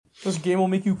This game will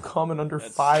make you come in under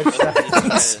 5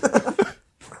 seconds.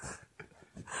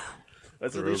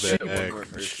 That's a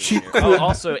cheap one. Oh,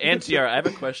 also, Antiar, I have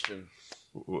a question.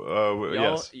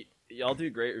 Yes. Y'all do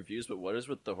great reviews, but what is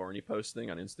with the horny posting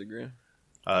on Instagram?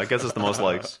 I guess it's the most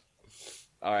likes.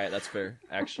 All right, that's fair.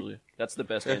 Actually, that's the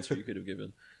best answer you could have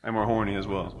given. And we're horny as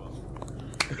well.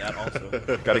 That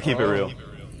also. Gotta keep it real.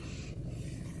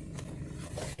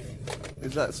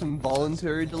 Is that some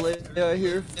voluntary delay I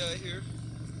hear?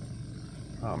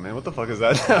 Oh man, what the fuck is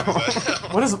that now?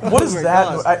 What is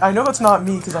that? I know that's not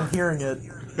me because I'm hearing it.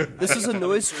 This is a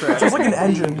noise track. Sounds like an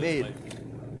engine. Made.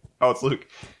 Oh, it's Luke.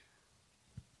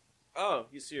 Oh,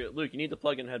 he's here. Luke, you need to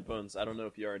plug in headphones. I don't know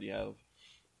if you already have.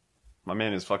 My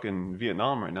man is fucking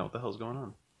Vietnam right now. What the hell's going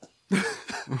on?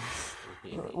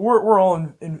 We're all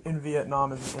in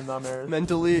Vietnam in them areas.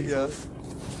 Mentally, yeah.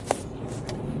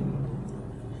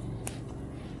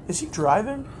 Is he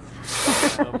driving?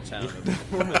 Hometown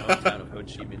of Ho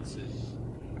Chi Minh City.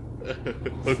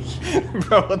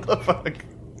 Bro, what the fuck?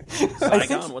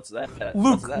 Saigon, what's that?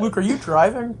 Luke, What's that? Luke, are you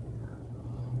driving?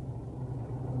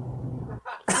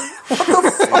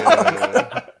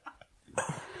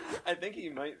 I think he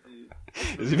might be.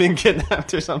 Is he being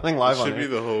kidnapped or something live on Should be air?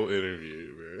 the whole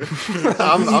interview, bro.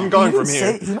 I'm going from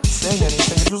here. He's not saying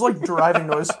anything. It's just like driving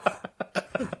noise.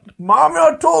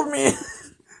 Mama told me.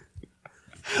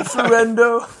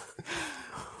 Surrender.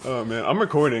 Oh man, I'm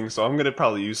recording, so I'm gonna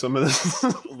probably use some of this.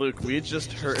 Luke, we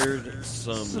just heard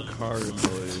some car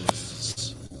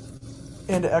noise.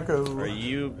 And echo. Are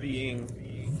you being...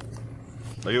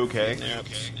 Are you okay?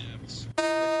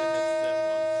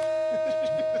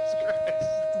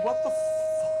 What the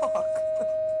fuck?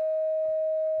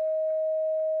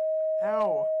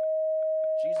 Ow.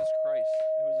 Jesus Christ.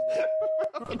 Who is that?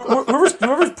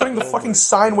 Whoever's putting the fucking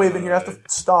sine wave in here has to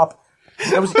stop.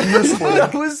 That was ear splitting.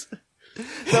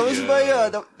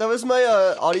 That was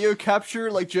my audio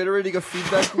capture, like generating a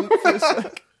feedback loop for a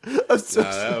sec.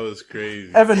 That was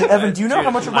crazy. Evan, do you know how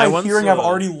much of my once hearing I've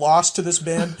already lost to this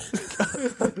band?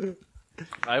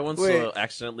 I once Wait.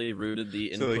 accidentally routed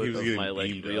the So, like, he input was of getting my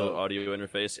beamed real up. audio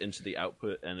interface into the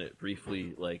output, and it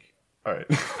briefly Alright.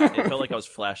 it felt like I was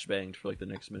flashbanged for the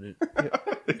next minute.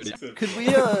 Could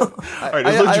we, Alright,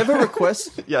 I have a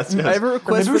request. Yes. I have a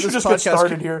request Maybe we for should this just get podcast.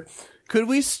 started here. Could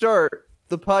we start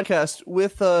the podcast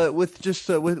with a Cheap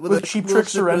little Trick snippet of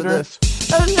Surrender? this?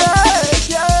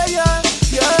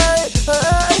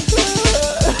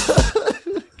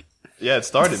 Yeah, it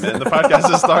started, man. The podcast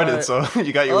has started, so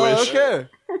you got your wish. Okay.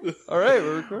 All right,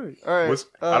 we're recording. All right.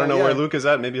 I don't know yeah. where Luke is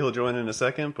at. Maybe he'll join in a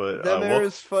second, but Them well,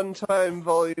 Airs Fun Time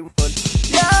Volume 1.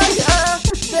 Yeah,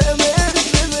 them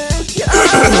airs, yeah.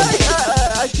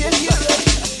 I can hear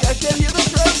the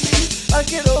drum beat. I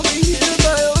can only hear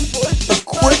my own voice.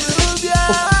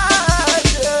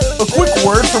 A quick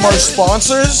word from our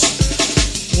sponsors.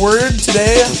 Word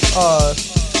today,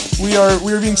 we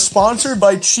are being sponsored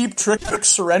by Cheap Trick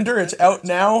Surrender. It's out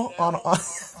now on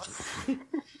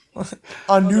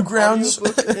Newgrounds.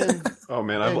 oh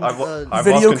man, I've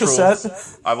Video lost control.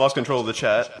 cassette. I've lost control of the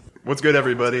chat. What's good,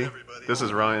 everybody? This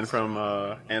is Ryan from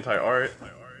Anti-Art.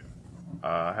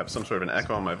 I have some sort of an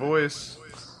echo on my voice.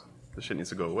 This shit needs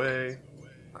to go away.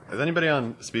 Is anybody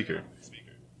on speaker?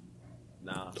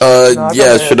 Nah.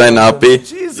 Yeah, should I not be?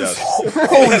 Jesus. Yes.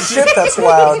 Holy shit, that's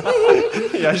loud.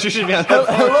 Yeah, you should be on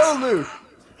headphones. Hello, Luke.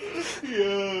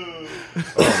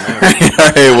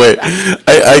 Hey, wait.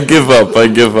 I give up.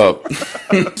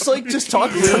 Just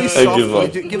talk really I give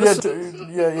softly. up. Give us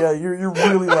Yeah, you're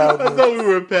really loud. I Luke. thought we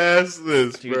were past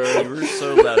this, Dude, bro. you were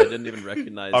so loud I didn't even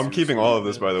recognize I'm you. keeping all of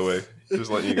this, by the way. Just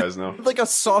letting you guys know. like a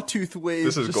sawtooth wave.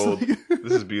 This is just gold. like-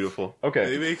 This is beautiful. They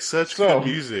Okay. make such So- good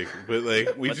music, but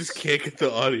we just can't get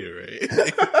the audio right.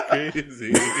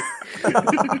 Crazy.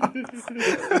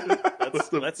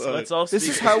 Let's all This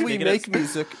speak- is how we make make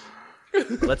music.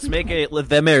 Let's make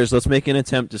them airs. Let's make an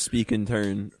attempt to speak in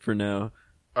turn for now.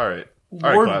 All right,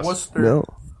 Lord class. Worcester.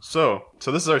 So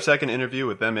this is our second interview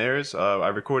with Them Airs. I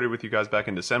recorded with you guys back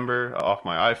in December off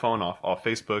my iPhone, off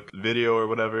Facebook video or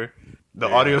whatever. The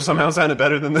audio somehow sounded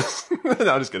better than this. No,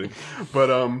 I'm just kidding.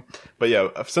 But yeah,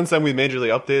 since then we majorly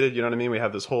updated. You know what I mean? We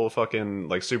have this whole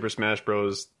fucking Super Smash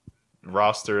Bros.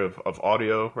 Roster of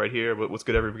audio right here. What's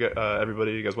good,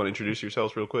 everybody? You guys want to introduce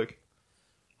yourselves real quick?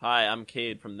 Hi, I'm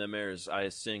Cade from Them Airs. I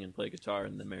sing and play guitar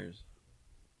in Them Airs.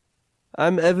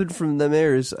 I'm Evan from Them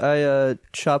Airs. I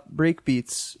chop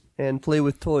breakbeats and play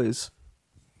with toys.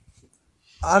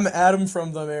 I'm Adam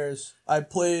from Them Airs. I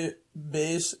play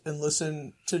bass and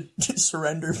listen to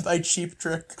Surrender by Cheap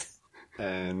Trick.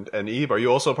 And Eve, are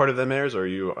you also a part of Them Airs, or are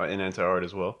you in Anti-Art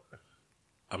as well?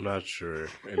 I'm not sure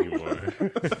anymore.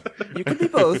 You could be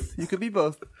both. You could be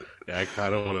both. Yeah, I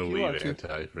kind of want to leave want to.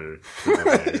 anti for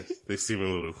the Bears. They seem a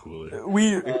little cooler.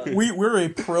 We're a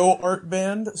pro art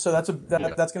band, so that's going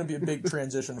to be a big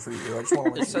transition for you. I just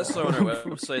want to It says so on our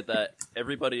website that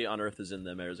everybody on Earth is in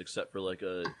them airs except for like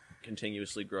a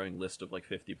continuously growing list of like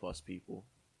 50 plus people.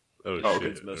 Oh, shit.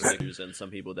 It's most niggas and some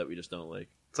people that we just don't like.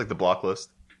 It's like the block list.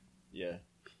 Yeah.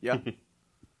 Yeah.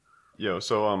 Yo,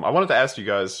 so I wanted to ask you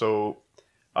guys. So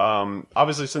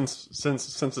obviously, since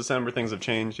December, things have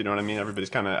changed. You know what I mean? Everybody's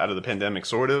kind of out of the pandemic,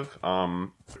 sort of.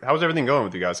 How's everything going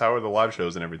with you guys? How are the live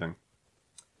shows and everything?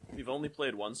 We've only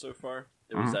played one so far.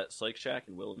 It was at Psych Shack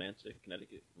in Willimantic,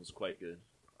 Connecticut. It was quite good.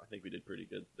 I think we did pretty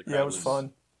good. The crowd it was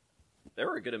fun. There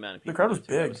were a good amount of people. The crowd was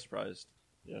there, too. I big. was surprised.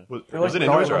 Yeah. Was it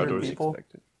indoors or 900 outdoors? people.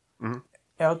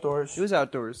 Outdoors. It was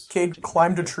outdoors. Cade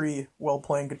climbed a tree while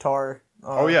playing guitar.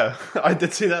 Oh yeah, I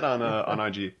did see that on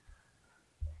IG.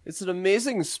 It's an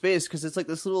amazing space because it's like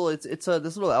this little this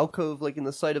little alcove like in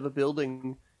the side of a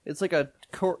building. It's like a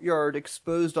courtyard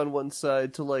exposed on one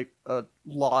side to like a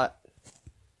lot.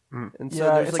 And so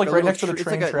Yeah, there's it's like like a right little next to the it's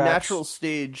train like a tracks. natural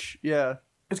stage. Yeah.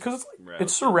 It's because Right.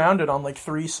 it's surrounded on like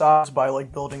 3 sides by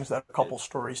like buildings that are a couple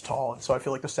stories tall, and so I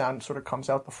feel like the sound sort of comes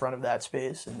out the front of that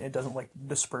space, and it doesn't like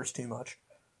disperse too much.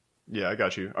 Yeah, I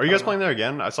got you. Are you guys playing there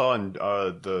again? I saw on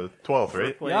the 12th, We're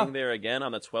right? playing there again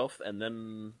on the 12th, and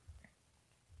then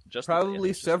just Probably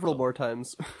just several the- more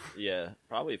times. Yeah,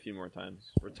 probably a few more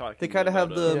times. We're talking. They kind of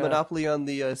have about, the Yeah. monopoly on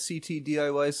the CT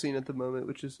DIY scene at the moment,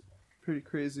 which is pretty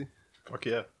crazy. Fuck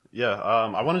yeah. Yeah,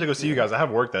 I wanted to go see you guys. I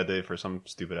have work that day for some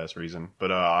stupid ass reason,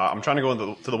 but I'm trying to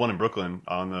go to the one in Brooklyn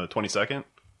on the 22nd.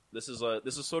 This is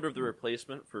sort of the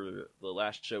replacement for the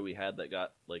last show we had that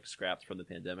got like scrapped from the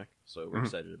pandemic. So we're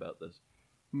excited about this.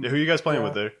 Yeah, who are you guys playing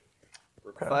with there?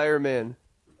 Fireman.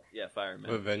 Yeah,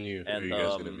 Fireman. What venue are And, you guys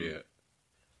going to be at?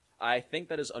 I think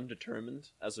that is undetermined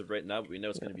as of right now, but we know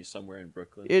it's going to be somewhere in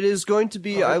Brooklyn. It is going to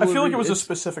be. I feel like it was a it's,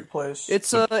 specific place. it's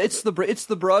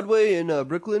the Broadway in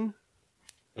Brooklyn,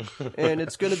 and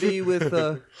it's going to be with.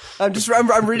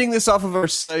 I'm reading this off of our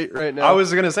site right now. I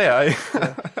was gonna say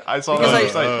I saw that on Because your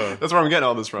site. That's where I'm getting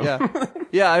all this from.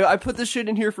 Yeah, I put this shit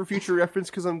in here for future reference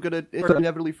because I'm gonna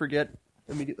inevitably forget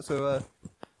immediately. So,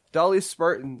 Dolly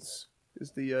Spartans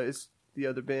is the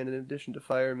other band in addition to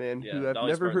Fireman, Yeah, who I've Dolly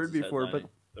never Spartans heard is before, but headlining.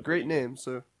 They're great pretty name.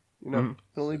 So, you know,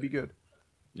 can only be good.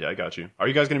 Yeah, I got you. Are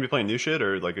you guys gonna be playing new shit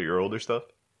or like your older stuff?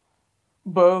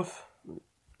 Both.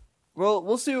 Well,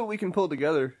 we'll see what we can pull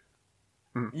together.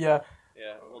 Yeah.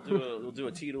 Yeah, we'll do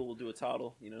a Teetle, we'll do a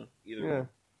Toddle, you know, either Yeah. one.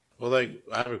 Well, like,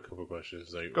 I have a couple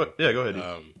questions. Like, Go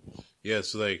ahead. yeah,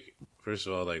 so, like, first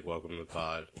of all, like, welcome to the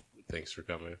pod. Thanks for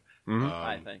coming.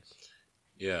 Hi, thanks.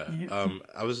 Yeah.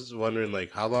 I was just wondering,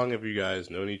 like, how long have you guys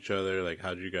known each other? Like,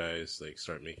 how did you guys, like,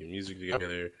 start making music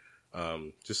together?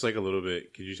 Just, like, a little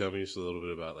bit. Could you tell me just a little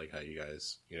bit about, like, how you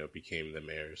guys, you know, became the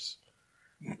Mayors?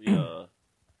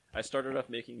 I started off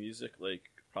making music, like,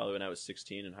 probably when I was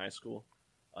 16 in high school,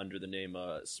 under the name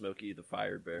Smokey the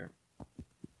Fire Bear.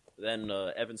 Then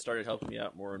Evan started helping me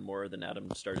out more and more. Then Adam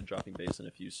started dropping bass in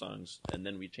a few songs, and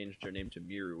then we changed our name to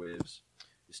Mirror Waves.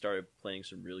 We started playing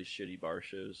some really shitty bar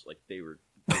shows, like they were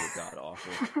god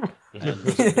awful. And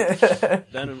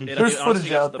then There's it honestly footage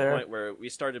got out to the there. point where we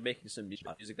started making some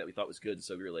music that we thought was good,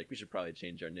 so we were like, we should probably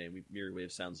change our name. Mirror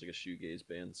Waves sounds like a shoegaze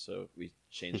band, so we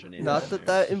changed our name. Not to that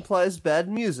Mayors. that implies bad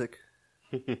music,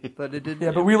 but it did.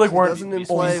 Yeah, but we like weren't doesn't only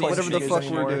imply playing whatever the shoegaze fuck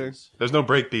anymore. we're doing. There's no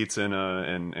break beats in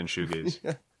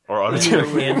shoegaze or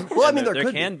autotune. Well, I mean, there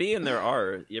could can be and there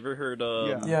are. You ever heard?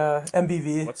 Yeah,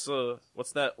 MBV.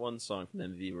 What's that one song from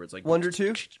MV where it's like Wonder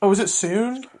 2? Oh, was it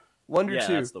soon? Wonder Yeah,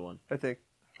 2, that's the one. I think.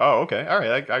 Oh, okay. All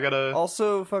right. I gotta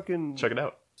Also, fucking. check it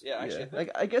out. Yeah, actually, Yeah,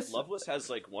 I guess. Loveless has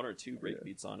like one or two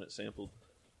breakbeats on it sampled.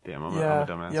 Damn, I'm Yeah, a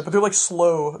dumbass. yeah, but they're like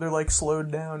slow. They're like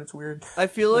slowed down. It's weird. I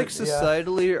feel like Yeah.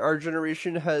 societally, our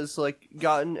generation has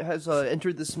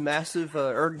entered this massive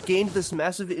or gained this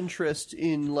massive interest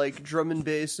in like drum and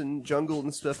bass and jungle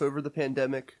and stuff over the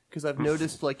pandemic. Because I've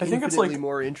noticed like I think it's, infinitely like-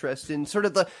 more interest in sort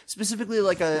of the specifically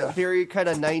like a very kind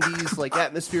of '90s like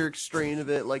atmospheric strain of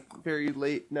it, like very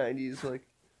late '90s, like.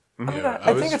 Yeah,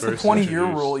 I was think it's the first 20-year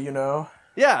introduced- rule, you know.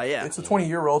 Yeah. It's a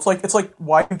 20-year rule. It's like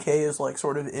Y2K is like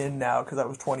sort of in now because that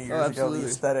was 20 years ago. absolutely. The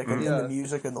aesthetic and Yeah. the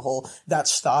music and the whole that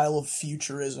style of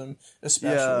futurism,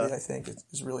 especially, Yeah. I think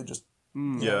is really just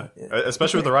Yeah,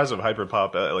 especially with the rise of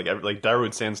hyperpop. Like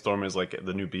Darude Sandstorm is like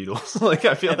the new Beatles. Like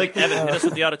I feel like Evan, hit us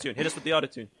with the autotune. Hit us with the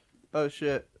autotune. Oh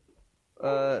shit.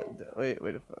 Wait.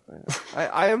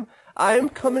 I am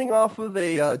coming off of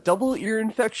a double ear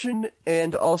infection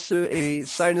and also a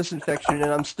sinus infection,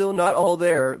 and I'm still not all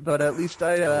there. But at least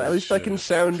I can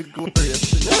sound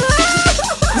glorious.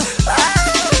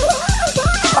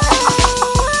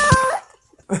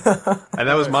 And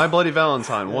that was My Bloody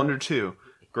Valentine, Wonder 2.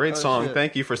 Great song. shit.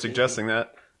 Thank you for suggesting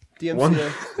that.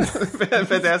 DMCA.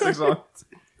 Fantastic song.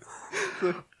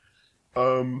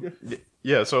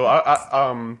 Yeah, so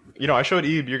I showed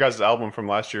Ebe your guys' album from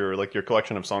last year, like your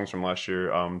collection of songs from last year,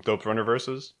 Dope Runner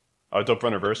Verses. Dope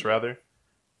Runner Verse, rather.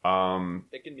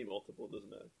 It can be multiple, doesn't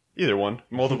matter. Either one.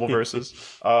 Multiple verses.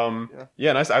 And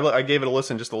I gave it a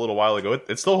listen just a little while ago.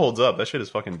 It still holds up. That shit is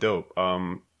fucking dope.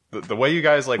 The way you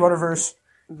guys, like... Runnerverse.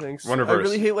 Thanks. Runnerverse. I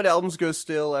really hate when albums go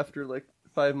stale after, like,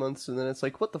 5 months, and then it's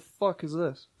like, what the fuck is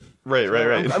this? Right.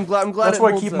 I'm glad That's it why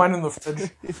I holds keep up. mine in the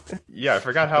fridge. Yeah, I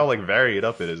forgot how, like, varied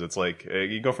up it is. It's like,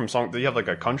 you go from song... You have, like,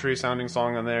 a country-sounding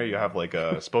song on there. You have, like,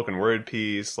 a spoken word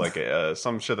piece. Like,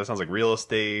 some shit that sounds like Real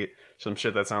Estate. Some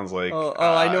shit that sounds like...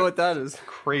 I know what that is.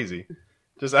 Crazy.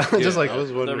 Just I like...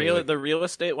 was wondering, The real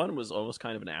estate one was almost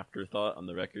kind of an afterthought on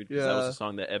the record because that was a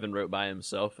song that Evan wrote by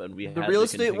himself, and we had real to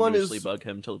estate one continuously is- bug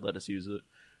him to let us use it.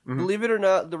 Believe it or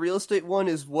not, the real estate one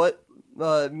is what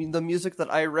the music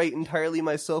that I write entirely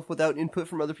myself without input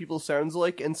from other people sounds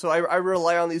like, and so I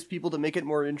rely on these people to make it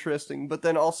more interesting. But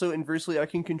then also inversely, I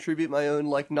can contribute my own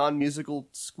like non-musical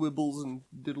squibbles and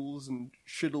diddles and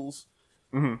shittles.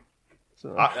 Mhm.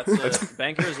 So That's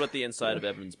Banker is what the inside of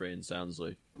Evan's brain sounds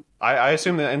like. I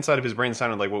assume the inside of his brain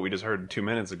sounded like what we just heard 2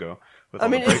 minutes ago. With I all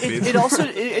mean, the break beats. it also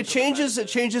it changes. It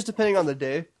changes depending on the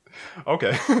day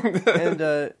Okay. and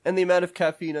the amount of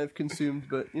caffeine I've consumed.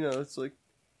 But you know, it's like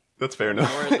That's fair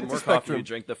enough. The more coffee spectrum. you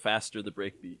drink, the faster the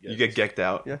breakbeat gets. You get gecked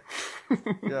out. Yeah.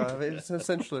 It's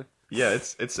essentially. Yeah,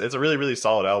 it's a really, really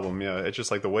solid album. Yeah, it's just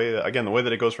like the way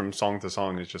that it goes from song to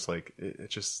song is just like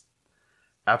it's just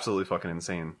absolutely fucking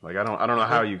insane. Like I don't know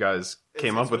how you guys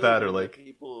came up with that or like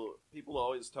people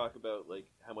always talk about like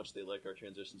how much they like our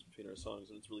transitions between our songs,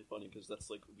 and it's really funny because that's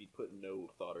like we put no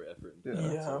thought or effort into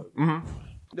that. Yeah. So,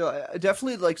 No, I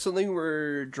definitely like something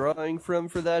we're drawing from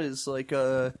for that is like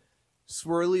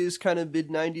Swirly's kind of mid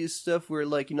 '90s stuff where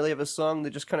like they have a song that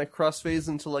just kind of crossfades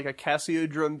into like a Casio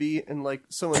drum beat and like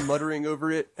someone muttering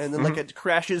over it, and then like it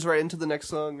crashes right into the next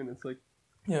song, and it's like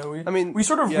Yeah, we yeah.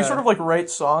 sort of like write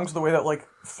songs the way that like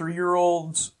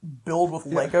 3-year-olds build with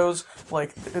Legos.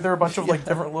 Like there are a bunch of like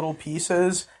different little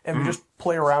pieces, and we just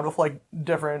play around with like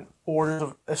different orders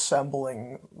of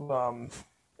assembling.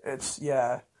 It's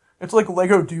like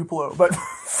Lego Duplo, but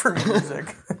for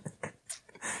music.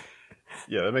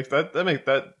 yeah,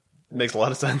 that makes a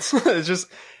lot of sense.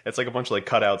 It's like a bunch of like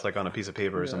cutouts like on a piece of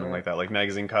paper or something like that, like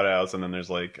magazine cutouts, and then there's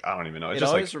like I don't even know. It's it just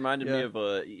always like reminded me of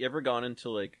you ever gone into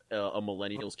like a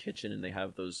millennial's kitchen and they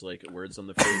have those like words on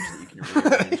the fridge that you can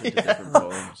rearrange into different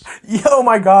poems. Yeah, oh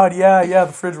my god, yeah,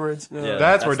 the fridge words. Yeah,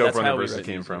 that's where Dope how Runner we Verses write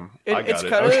came music. from. It, I got it's it.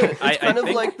 kind of Okay. it's I kind of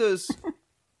think- like those.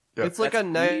 Yeah. It's like a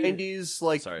That's weird. 90s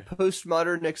like Sorry.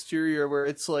 postmodern exterior where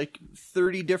it's like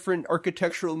 30 different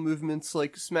architectural movements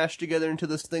like smashed together into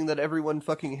this thing that everyone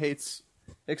fucking hates.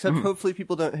 Except hopefully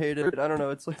people don't hate it. I don't know.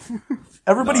 It's like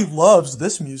Everybody loves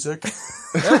this music.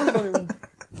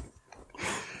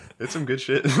 It's some good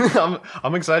shit.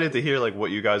 I'm excited to hear like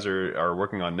what you guys are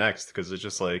working on next because it's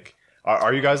just like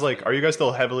are you guys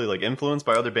still heavily like influenced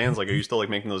by other bands? Like are you still like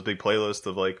making those big playlists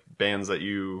of like bands that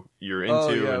you're into? oh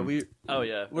yeah, and- Oh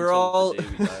yeah, We're until all- the day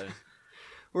we die.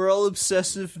 we're all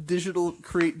obsessive digital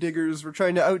crate diggers. We're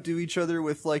trying to outdo each other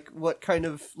with like what kind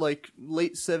of like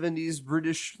late 70s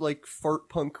British like fart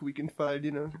punk we can find.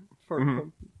 Fart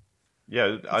punk.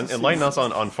 Yeah, enlighten us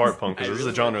on fart punk because this is a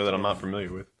really genre that I'm not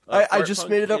familiar with. I Fart just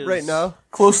punk made it up right is- now.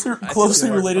 Closely fart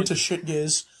related punk- to shit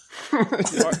gaze.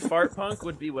 Fart punk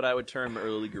would be what I would term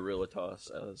early Gorilla Toss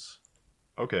as.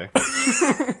 Okay.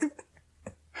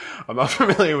 I'm not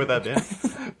familiar with that band,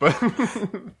 but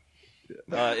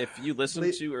If you listen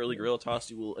to early Gorilla Toss,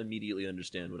 you will immediately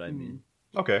understand what I mean.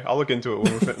 okay, I'll look into it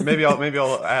when we're maybe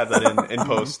I'll add that in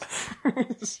post.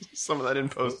 Some of that in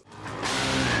post.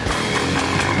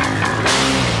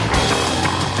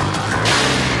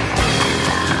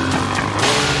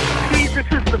 This is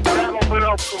the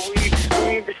Battleville Police.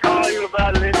 We need to call you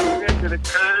about an incident that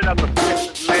occurred on the 5th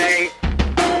of May.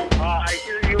 I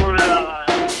hear you were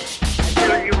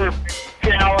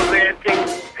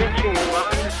gallivanting, pitching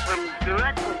buns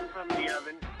directly from the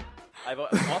oven. I've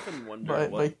often wondered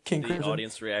Right, what like King the Crimson.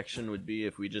 audience reaction would be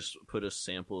if we just put a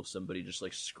sample of somebody just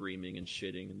like screaming and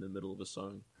shitting in the middle of a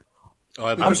song. Oh,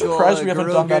 I'd I'm love surprised we haven't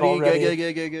done that Gorilla already.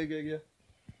 Gaggy.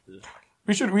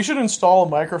 We should install a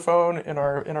microphone in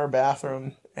our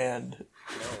bathroom and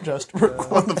just what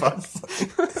the fuck?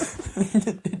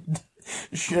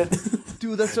 Shit.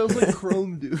 Dude, that sounds like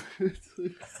Chrome, dude. Bro,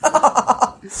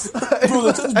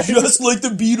 that sounds just like the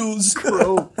Beatles.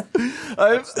 Chrome.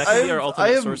 That can be our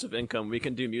ultimate source of income. We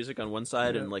can do music on one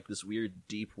side and like this weird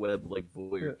deep web like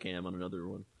voyeur cam on another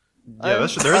one. Yeah,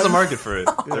 there is a market for it.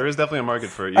 There is definitely a market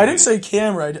for it. I didn't say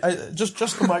camera. Just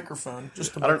the microphone.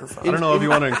 Just the microphone. I don't know if you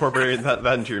want to incorporate that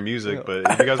into your music, but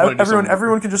if you guys want to do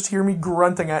everyone can just hear me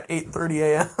grunting at 8:30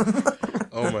 a.m.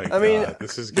 Oh my god! I mean,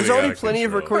 this is there's already plenty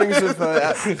of recordings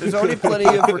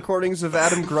of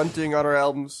Adam grunting on our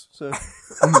albums, so it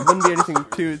wouldn't be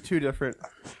anything too different.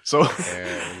 So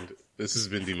and this has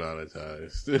been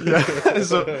demonetized.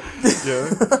 It's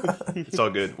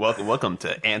all good. Welcome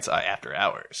to Anti After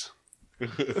Hours.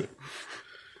 Triple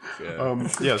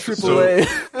A.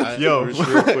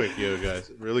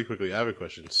 Guys, really quickly, I have a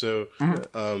question. So,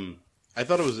 I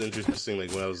thought it was interesting,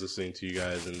 like when I was listening to you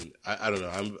guys, and I don't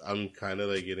know, I'm kind of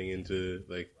like getting into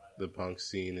like the punk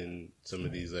scene and some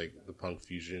of these like the punk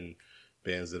fusion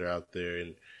bands that are out there,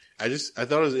 and I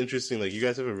thought it was interesting. Like you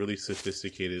guys have a really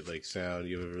sophisticated like sound.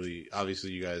 You have a really,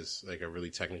 obviously you guys like are really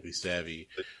technically savvy.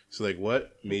 So like,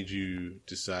 what made you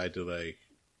decide to like,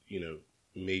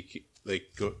 make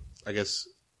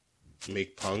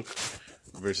make punk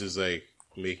versus like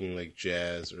making like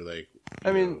jazz or like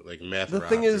like math rock? The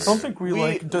thing is, I don't think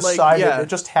we decided. It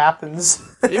just happens.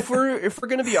 if we're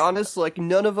gonna be honest, like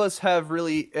none of us have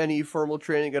really any formal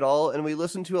training at all, and we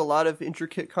listen to a lot of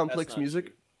intricate, complex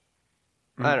music.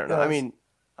 True. I don't know. I mean,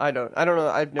 I don't know.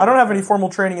 I don't have any formal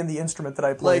training in the instrument that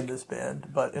I play in this band,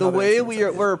 but the way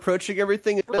we're approaching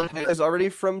everything is already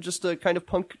from just a kind of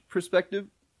punk perspective.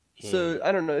 So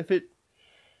I don't know if it.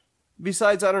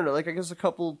 Besides, I don't know. Like I guess a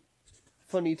couple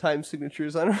funny time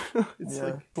signatures. I don't know.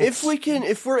 It's like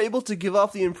if we're able to give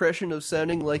off the impression of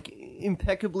sounding like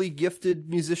impeccably gifted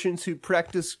musicians who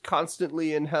practice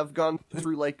constantly and have gone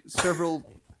through like several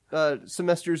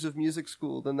semesters of music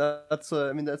school, then that's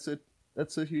a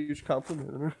huge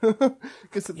compliment.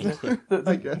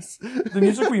 I guess. The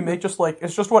music we make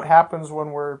it's just what happens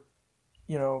when we're,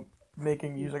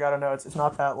 making music. I don't know. It's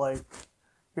not that like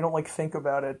we don't like think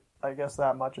about it, I guess,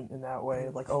 that much in that way.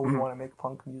 Like, oh, we want to make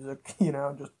punk music,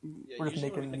 we're just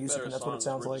making music and that's what it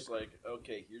sounds like. Just like,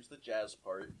 okay, here's the jazz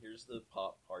part, here's the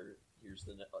pop part, here's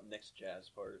the next jazz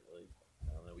part. Like,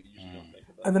 I don't know, we usually don't think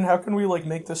about. And then how can we like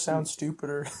make this sound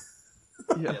stupider?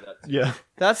 Yeah.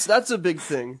 That's a big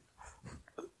thing.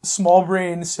 Small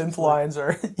brain synth lines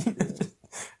are.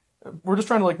 We're just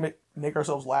trying to like make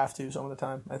ourselves laugh too some of the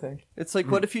time, I think. It's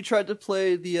like, what if you tried to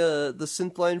play the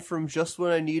synth line from Just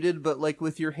When I Needed, but like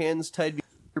with your hands tied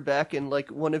behind your back and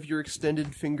like one of your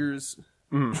extended fingers.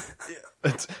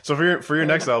 So for your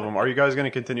next album, are you guys going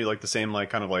to continue like the same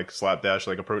like kind of like slapdash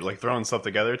like approach, like throwing stuff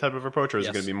together type of approach, or is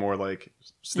it going to be more like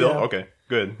still okay,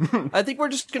 good? I think we're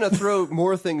just going to throw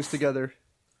more things together.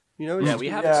 We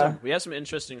have some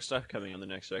interesting stuff coming on the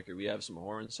next record. We have some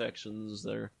horn sections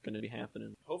that are going to be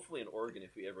happening. Hopefully an organ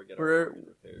if we ever get our organ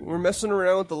repaired. We're messing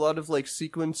around with a lot of like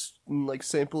sequenced and like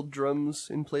sampled drums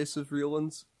in place of real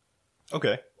ones.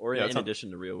 Okay. Or in addition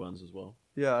to real ones as well.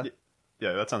 Yeah.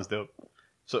 Yeah, that sounds dope.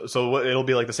 So it'll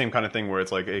be like the same kind of thing where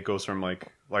it's like it goes from like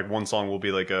one song will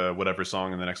be like a whatever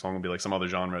song and the next song will be like some other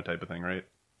genre type of thing, right?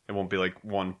 It won't be like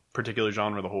one particular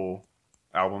genre the whole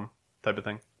album type of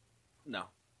thing. No.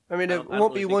 I mean, it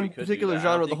won't be one particular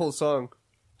genre the whole song.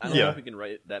 I don't know if we can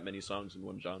write that many songs in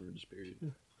one genre, just period.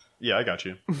 Yeah, I got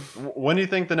you. When do you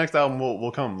think the next album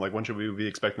will come? Like, when should we be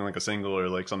expecting like a single or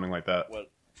like something like that?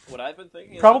 What I've been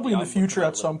thinking is probably in the future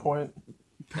at some point.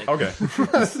 Okay.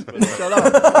 Shut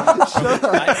up.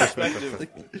 My perspective,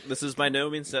 this is by no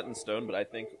means set in stone, but I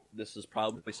think this is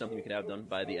probably something we could have done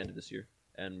by the end of this year.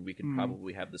 And we could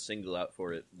probably have the single out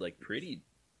for it like pretty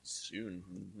soon,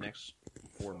 next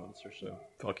 4 months or so.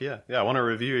 Fuck yeah. Yeah, I want to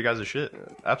review you guys' shit.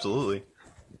 Absolutely.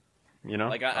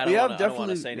 Like I don't want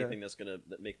to say anything that's gonna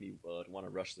make me want to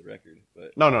rush the record.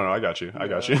 But no, I got you.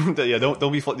 Yeah,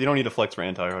 don't be. You don't need to flex for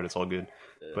anti-hard. It's all good.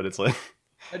 But it's like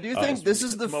I do think this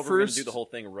is the first. We're gonna do the whole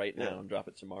thing right now and drop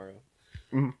it tomorrow.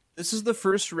 This is the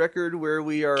first record where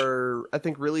we are, I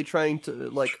think, really trying to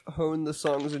like hone the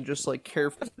songs and just like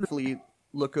carefully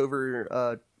look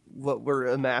over what we're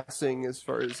amassing as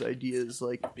far as ideas,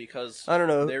 like, because I don't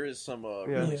know, there is some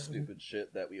really stupid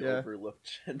shit that we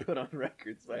overlooked and put on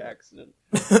records by accident.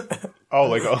 Oh,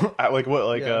 like what?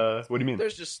 Like what do you mean?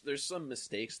 There's some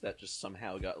mistakes that just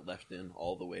somehow got left in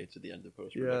all the way to the end of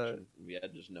post production. We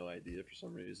had just no idea for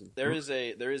some reason. There is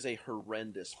a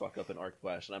horrendous fuck up in Arc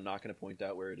Flash, and I'm not going to point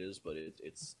out where it is, but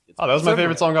it's. Oh, that was my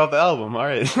favorite song off the album. All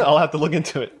right, I'll have to look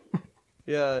into it.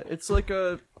 Yeah, it's like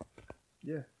a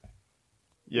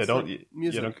Yeah, don't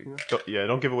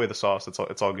give away the sauce.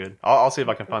 It's all good. I'll see if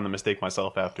I can find the mistake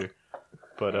myself after.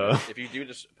 But if you do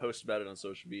just post about it on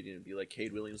social media and be like,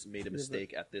 Cade Williams made a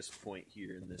mistake at this point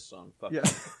here in this song. Fuck Yeah.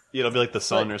 it'll be like The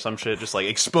Sun or some shit, just like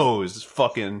exposed,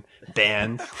 fucking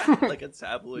banned. like a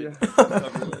tabloid. Yeah.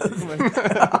 cover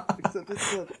letter. Except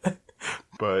it's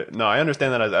But no, I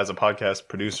understand that as a podcast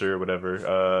producer or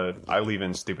whatever. I leave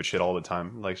in stupid shit all the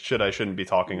time, like shit I shouldn't be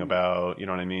talking about. You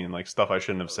know what I mean? Like stuff I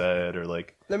shouldn't have said, or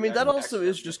like. I mean, that also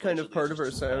is just kind of Essentially, part of our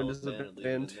just sound smell as a and leave it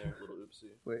in band. there, little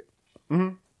oopsie.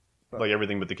 Wait. Like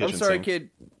everything but the kitchen I'm sorry, sink. kid.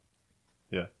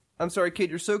 Yeah. I'm sorry, kid.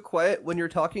 You're so quiet when you're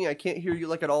talking. I can't hear you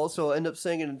like at all. So I'll end up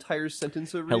saying an entire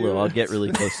sentence over you. Hello, I'll get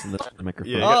really close to the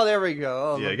microphone. Yeah. Oh, there we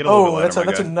go. Oh, Yeah, get a little bit Oh, louder, that's my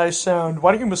a guy. nice sound.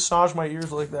 Why don't you massage my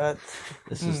ears like that?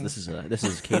 This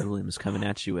is Cade Williams coming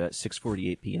at you at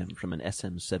 6:48 p.m. from an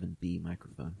SM7B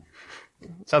microphone.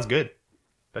 Sounds good.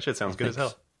 That shit sounds good as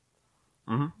hell.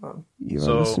 you are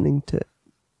So- listening to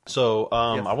So,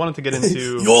 I wanted to get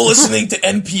into. You're listening to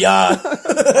NPR.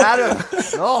 Adam.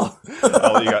 Oh,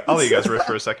 I'll let you guys riff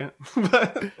for a second.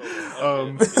 But,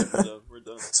 We're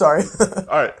done. Sorry. all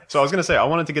right. So I was gonna say I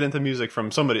wanted to get into music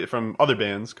from other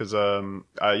bands because I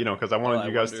wanted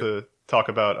you guys to talk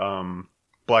about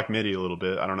Black Midi a little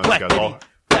bit. I don't know if you guys all.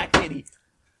 Black Midi.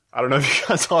 I don't know if you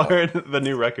guys all heard the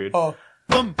new record. Oh,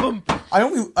 I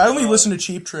only listen to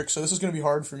Cheap Trick, so this is gonna be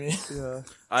hard for me. yeah.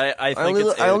 I think only-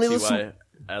 it's I only AOTY listen-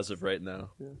 as of right now.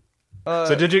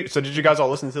 So did you guys all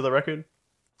listen to the record?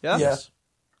 Yeah. Yeah.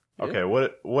 Okay.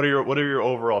 What are your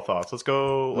overall thoughts? Let's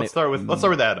go. Let's start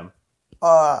with Adam.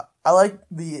 I like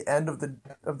the end of the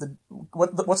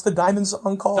what's the Diamond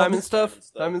song called? Diamond stuff.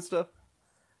 Diamond stuff.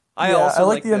 I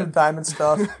like the end of Diamond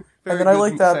stuff, and then I good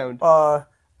like that. sound.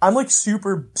 I'm like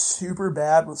super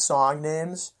bad with song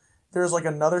names. There's like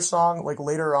another song like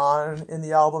later on in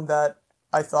the album that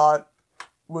I thought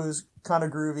was kind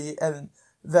of groovy, and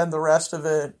then the rest of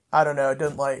it, I don't know, it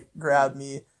didn't like grab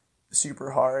me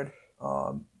super hard.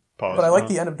 Pause. But I like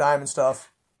the end of Diamond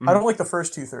stuff. I don't like the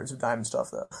first 2/3 of Diamond stuff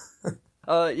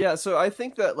though. Yeah, so I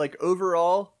think that like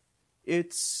overall,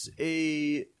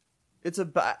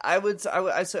 I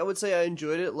would say I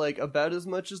enjoyed it like about as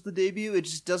much as the debut. It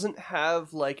just doesn't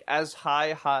have like as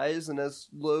high highs and as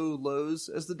low lows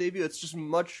as the debut. It's just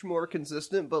much more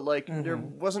consistent, but like there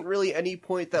wasn't really any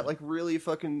point that like really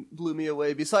fucking blew me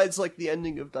away besides like the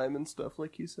ending of Diamond stuff,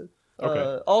 like you said.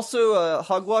 Okay. Also,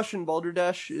 Hogwash and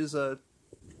Balderdash is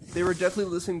they were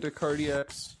definitely listening to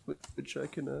Cardiacs, which I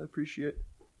can appreciate.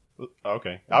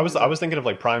 Okay. I was thinking of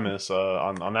like Primus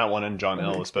on that one and John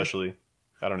L. especially.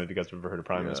 I don't know if you guys have ever heard of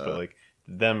Primus, but like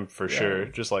them for sure.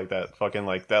 Just like that fucking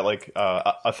like that like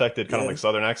affected kind of like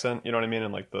Southern accent. You know what I mean?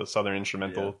 And like the Southern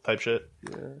instrumental type shit.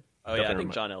 Yeah. Oh yeah, I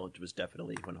think John L. was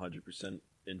definitely 100%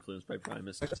 influenced by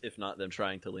Primus, if not them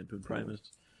trying to lampoon Primus.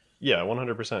 Yeah,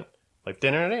 100%. Like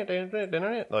dinner,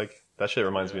 like that shit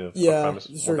reminds me of Yeah, Primus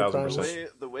it's very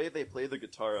 1000%. The way they play the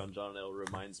guitar on John L.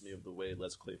 reminds me of the way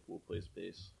Les Claypool plays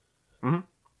bass.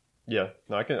 Yeah,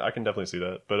 no, I can definitely see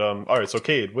that. But all right, so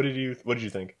Cade, what did you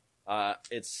think?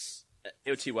 It's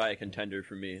AOTY contender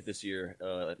for me this year,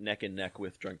 neck and neck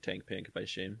with Drunk Tank Pink by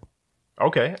Shame.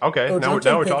 Okay. Oh, now we're Drunk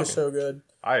Tank Pink talking. is so good.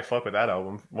 I fuck with that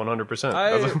album 100%.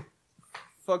 I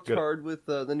fucked Good. hard with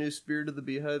the new Spirit of the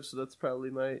Beehive, so that's probably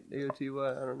my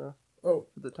AOTY. I don't know. Oh,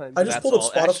 For the time I just That's pulled up all-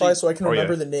 Spotify actually- so I can Oh, yeah.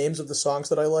 remember the names of the songs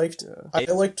that I liked. I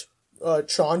liked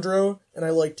Chandro and I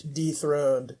liked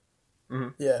Dethroned.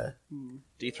 Yeah,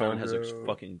 Dethrone has a Chandro.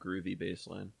 fucking groovy bass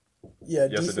line. yeah.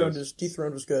 Yes, it does.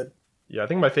 Dethroned was good. Yeah, I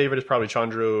think my favorite is probably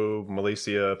Chandro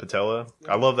Malaysia Patella.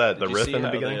 I love that the Did you riff see in the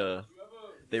how beginning.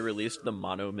 They released the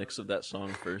mono mix of that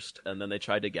song first, and then they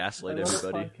tried to gaslight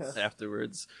everybody podcast.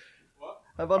 afterwards.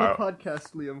 I'm on a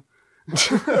podcast, Liam.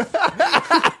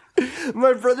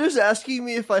 My brother's asking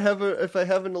me if I have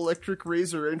an electric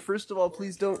razor, and first of all,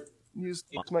 please don't use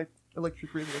my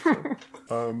electric razor.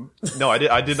 No,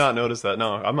 I did not notice that.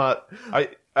 No, I'm not.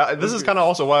 This is kind of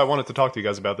also why I wanted to talk to you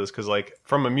guys about this, because like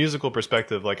from a musical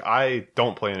perspective, like I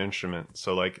don't play an instrument,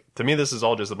 so like to me this is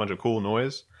all just a bunch of cool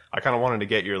noise. I kind of wanted to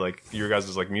get your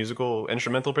guys' like musical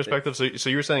instrumental perspective. So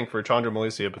you were saying for Chandra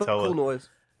Malaysia Patella, Cool noise.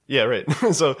 yeah, right.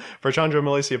 So for Chandra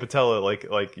Malaysia Patella,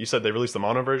 like you said, they released the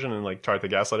mono version and like tried to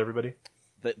gaslight everybody.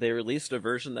 They released a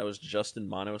version that was just in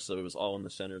mono, so it was all in the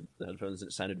center of the headphones, and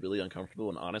it sounded really uncomfortable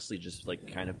and honestly just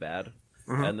like kind of bad.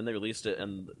 And then they released it,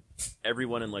 and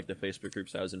everyone in like the Facebook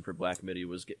groups I was in for Black Midi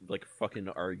was like fucking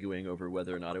arguing over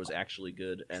whether or not it was actually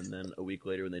good. And then a week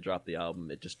later, when they dropped the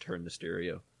album, it just turned to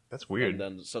stereo. That's weird. And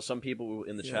then so some people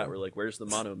in the chat were like, "Where's the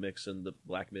mono mix?" And the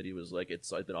Black Midi was like,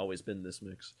 "It's always been this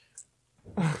mix."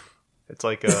 It's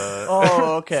like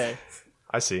Oh, okay.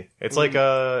 I see. It's like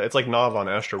Nav on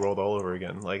Astroworld all over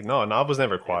again. Like no, Nav was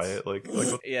never quiet. Like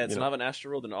Yeah, it's you know. not an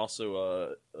Astroworld, and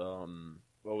also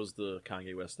What was the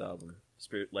Kanye West album?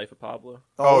 Life of Pablo?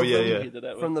 Oh, All of yeah, them yeah. He did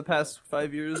that From with? the past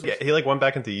 5 years. Yeah, he like went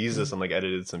back into Yeezys and like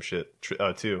edited some shit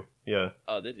too. Yeah,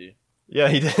 Oh, did you? yeah,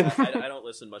 he did. I don't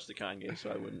listen much to Kanye, so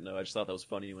I wouldn't know. I just thought that was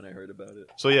funny when I heard about it.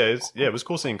 So yeah, it was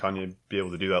cool seeing Kanye be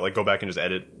able to do that, like go back and just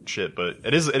edit shit. But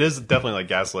it is definitely like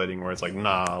gaslighting, where it's like,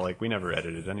 nah, like we never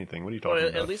edited anything. What are you talking Well,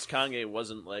 about? at least Kanye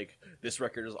wasn't like, this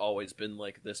record has always been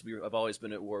like this. I've always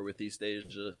been at war with these days.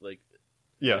 Like,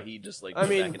 Yeah, he just like I went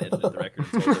mean- back and edited the record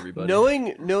and told everybody.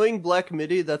 Knowing Black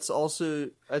Midi, that's also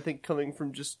I think coming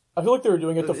from just I feel like they were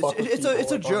doing it to fuck with it's a people,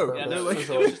 like, on joke. Yeah, purpose.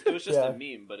 no, it was just Yeah. a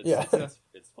meme, but Yeah.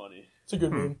 it's funny. It's a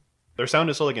good meme. their sound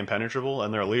is so like impenetrable,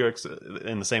 and their lyrics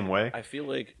in the same way. I feel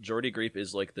like Jordy Grape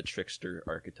is like the trickster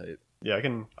archetype. Yeah, I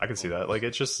can see that. Like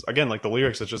it's just again like the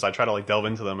lyrics. It's just I try to like delve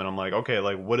into them, and I'm like, okay,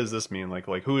 like what does this mean? Like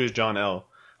who is John L?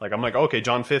 Like I'm like, okay,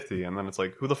 John 50, and then it's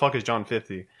like, who the fuck is John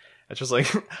 50? It's just like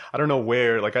I don't know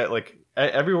where. Like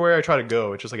everywhere I try to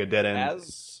go, it's just like a dead end.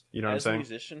 As You know what I'm as saying? a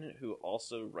musician who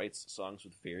also writes songs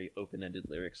with very open-ended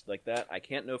lyrics like that, I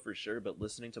can't know for sure, but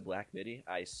listening to Black Midi,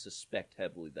 I suspect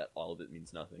heavily that all of it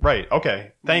means nothing. Right.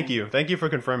 Okay. Thank you for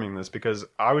confirming this, because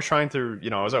I was trying to,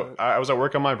 I was at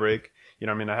work on my break. You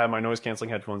know, what I mean, I had my noise canceling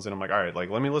headphones in. I'm like, all right, like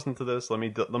let me listen to this. Let me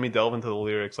delve into the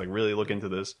lyrics. Like really look into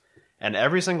this. And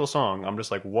every single song, I'm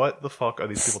just like, what the fuck are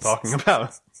these people talking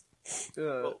about?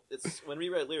 Well, it's when we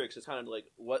write lyrics, it's kind of like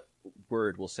what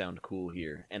word will sound cool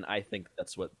here, and I think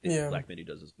that's what Yeah. Black Midi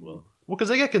does as well. Well, because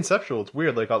they get conceptual. It's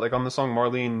weird. Like on the song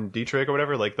Marlene Dietrich or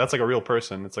whatever. Like that's like a real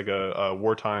person. It's like a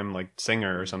wartime like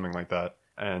singer or something like that.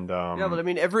 And yeah, but I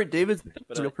mean Everett David's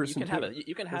But a real you person can have too.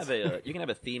 you can have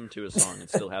a theme to a song and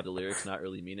still have the lyrics not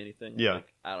really mean anything. Yeah.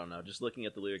 Like, I don't know. Just looking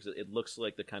at the lyrics, it looks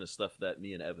like the kind of stuff that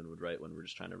me and Evan would write when we're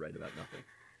just trying to write about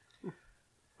nothing.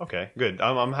 okay, good.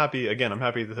 I'm happy. Again, I'm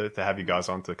happy to have you guys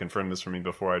on to confirm this for me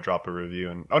before I drop a review.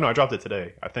 And oh no, I dropped it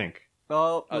today. I think.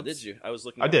 Oh, Oh, did you? I was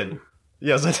looking. I at did. the-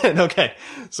 Yes, I did. Okay,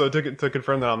 so to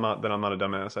confirm that I'm not a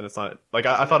dumbass, and it's not like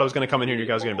I thought I was gonna come in here and you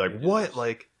guys were gonna be like, what?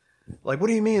 Like what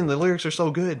do you mean the lyrics are so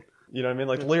good? You know what I mean?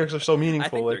 Like the lyrics are so I meaningful.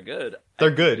 think like, they're good. They're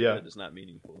I think good, yeah. It's not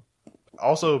meaningful.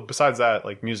 Also, besides that,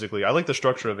 like musically, I like the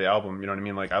structure of the album. You know what I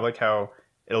mean? Like I like how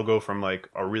it'll go from like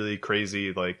a really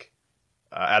crazy like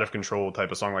out of control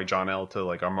type of song like John L to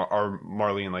like our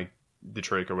Marlene like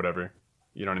Detroit or whatever.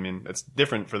 You know what I mean? It's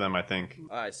different for them, I think.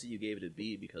 I see you gave it a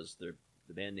B because the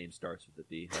band name starts with a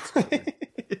B. That's clever.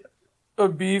 A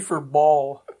B for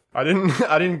ball. I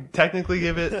didn't technically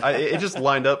give it. It just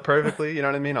lined up perfectly. You know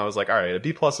what I mean? I was like, all right, a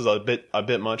B plus is a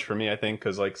bit much for me, I think,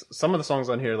 because like some of the songs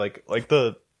on here, like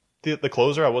the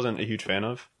closer, I wasn't a huge fan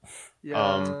of.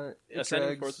 yeah, it Ascending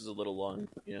drags. Forth is a little long.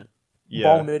 Yeah. Yeah,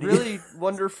 Ball midi. Really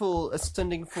wonderful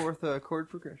ascending forth chord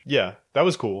progression. yeah, that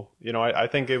was cool. You know, I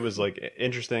think it was like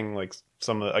interesting. Like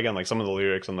some of the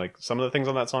lyrics and like some of the things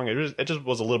on that song, it just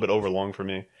was a little bit overlong for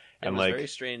me. It And was like very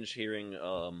strange hearing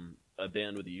a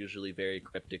band with usually very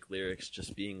cryptic lyrics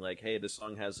just being like, "Hey, this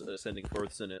song has ascending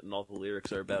fourths in it, and all the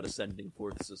lyrics are about ascending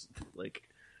fourths." Is like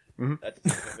Mhm. that's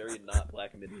a very not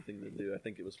Black Midi thing to do. I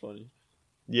think it was funny.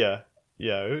 yeah.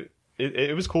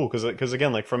 It was cool because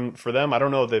again, like for them, I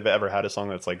don't know if they've ever had a song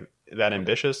that's like that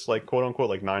ambitious, like quote unquote,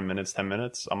 like 9 minutes, 10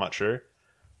 minutes. I'm not sure.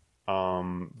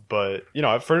 But you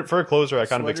know, for a closer, I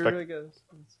kind of Sweater, expect. I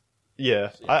guess.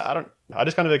 Yeah, I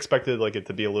just kind of expected like it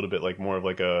to be a little bit like more of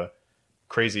like a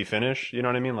crazy finish. You know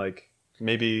what I mean? Like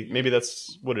maybe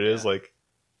that's what it is. Like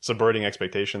subverting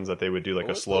expectations that they would do like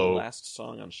What a was slow. the last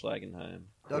song on Schlagenheim?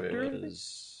 Doctor? It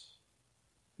was...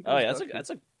 Oh yeah, that's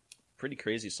a pretty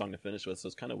crazy song to finish with. So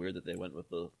it's kind of weird that they went with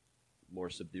the more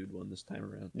subdued one this time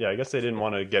around. Yeah, I guess they didn't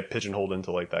want to get pigeonholed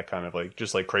into like that kind of like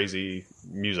just like crazy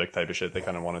music type of shit. They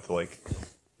kind of wanted to like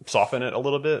soften it a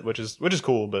little bit, which is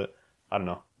cool. But I don't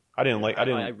know. I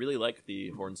I really like the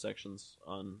horn sections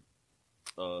on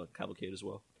Cavalcade as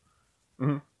well.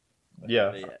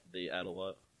 Yeah, They add a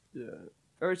lot. Yeah.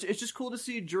 Or it's just cool to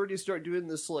see Jordy start doing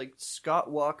this like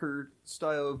Scott Walker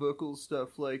style vocal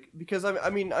stuff, like because I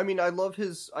mean I love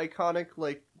his iconic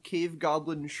like cave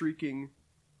goblin shrieking,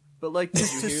 but like to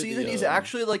hear see the, that he's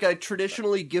actually like a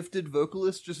traditionally gifted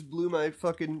vocalist just blew my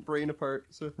fucking brain apart.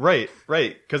 So right.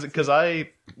 Because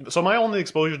so my only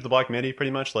exposure to the Black Midi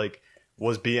pretty much like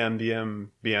was BM.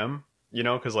 You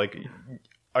know, because like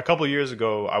a couple years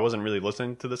ago I wasn't really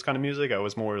listening to this kind of music. I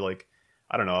was more like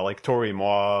I don't know, like Tori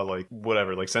Moa, like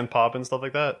whatever, like synth pop and stuff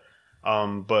like that.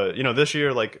 But you know, this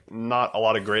year like not a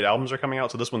lot of great albums are coming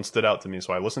out, so this one stood out to me,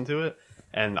 so I listened to it.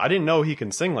 And I didn't know he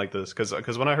can sing like this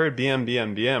because when I heard BM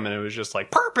and it was just like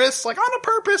purpose, like on a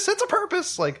purpose, it's a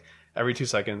purpose, like every 2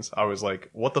 seconds I was like,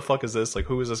 what the fuck is this? Like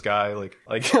who is this guy? Like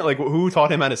like who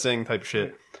taught him how to sing type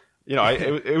shit. you know,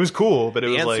 it was cool, but it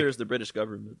The was answer like is the British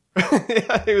government.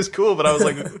 yeah, it was cool, but I was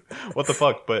like, what the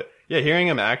fuck? But yeah, hearing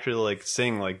him actually like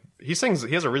sing, like he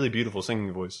has a really beautiful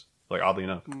singing voice. Like oddly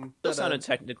enough, Still sounded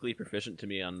technically proficient to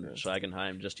me on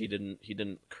Schlagenheim. Just he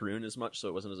didn't croon as much, so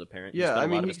it wasn't as apparent. Yeah, he spent I a lot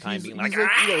mean, of his time being like, you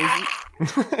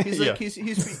know, he's Yeah. like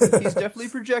he's definitely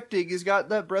projecting. He's got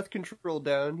that breath control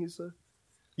down. He's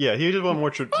yeah, he just went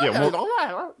more more He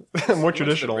went to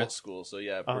traditional. the Brit school, so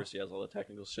yeah, of course he has all the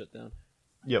technical shit down.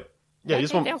 Yep. Yeah, he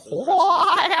just went.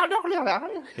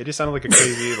 He just sounded like a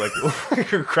crazy, like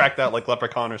cracked out like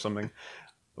leprechaun or something,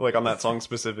 like on that song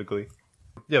specifically.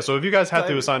 Yeah. So if you guys had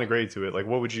to assign a grade to it, like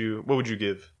what would you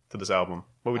give to this album?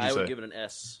 What would you I say? would give it an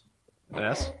S. An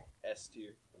S? S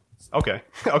tier. Okay.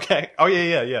 Okay. Oh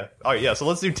yeah. Oh yeah. So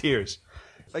let's do tiers.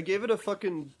 I gave it a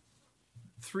fucking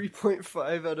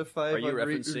 3.5 out of 5. Are you on Rate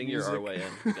referencing your Music.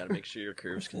 RYM? You gotta make sure your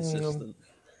curve's consistent.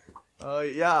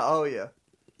 Yeah. Oh yeah.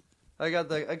 I got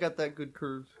that good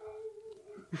curve.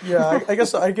 Yeah, I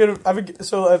guess I would,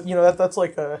 so you know that's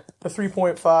like a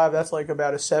 3.5. That's like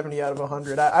about a 70 out of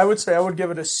 100. I would say I would give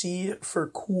it a C for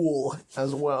cool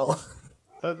as well.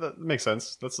 That makes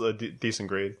sense. That's a decent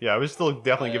grade. Yeah, I would still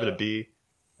definitely give it a B.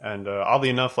 And oddly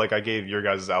enough, like I gave your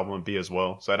guys' album a B as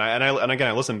well. So and again,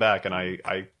 I listened back and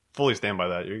I fully stand by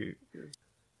that.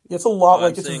 It's a lot Well,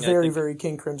 like I'm it's saying I very think- very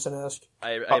King Crimson-esque.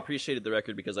 I appreciated the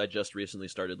record because I just recently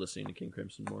started listening to King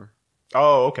Crimson more.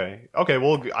 Oh, okay. Okay,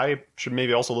 well, I should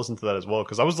maybe also listen to that as well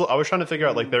because I was trying to figure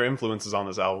out like their influences on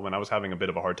this album, and I was having a bit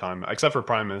of a hard time, except for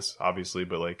Primus, obviously.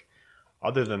 But like,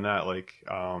 other than that, like,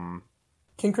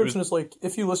 King Crimson is like,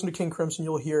 if you listen to King Crimson,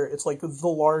 you'll hear it's like the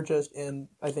largest and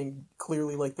I think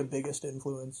clearly like the biggest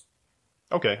influence.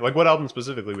 okay, like what album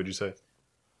specifically would you say?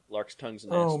 Lark's Tongues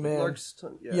and Oh Ass. man,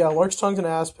 Yeah. yeah, Lark's Tongue's an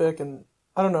ass pick, and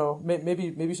I don't know,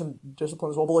 maybe some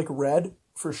Discipline as well, but like Red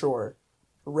for sure.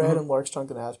 Red and Lark's Tongue's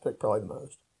an ass pick probably the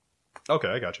most. Okay,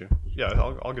 I got you. Yeah,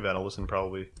 I'll give that a listen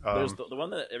probably. There's the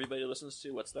one that everybody listens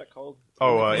to. What's that called?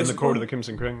 In the Court of the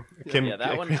Crimson King. Yeah,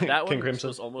 that one. That King one Crimson.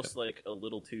 was almost like a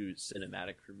little too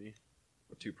cinematic for me,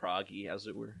 or too proggy, as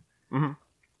it were.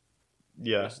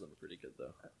 Yeah. The rest of them are pretty good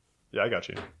though. Yeah, I got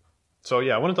you. So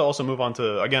yeah, I wanted to also move on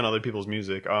to again other people's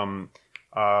music.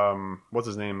 What's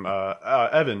his name?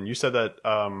 Evan, you said that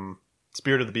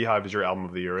Spirit of the Beehive is your album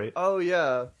of the year, right? Oh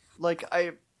yeah. Like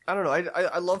I don't know.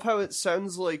 I love how it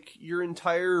sounds like your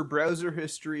entire browser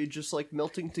history just like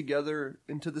melting together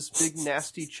into this big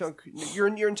nasty chunk. Your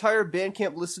entire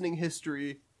Bandcamp listening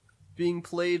history being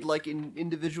played like in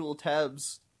individual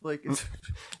tabs. Like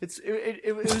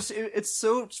it's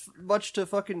so much to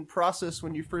fucking process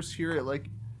when you first hear it. Like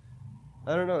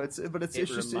I don't know. It's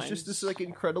just this like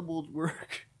incredible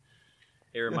work.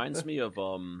 It reminds me of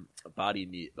Body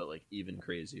Meat, but like even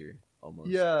crazier almost.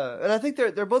 Yeah, and I think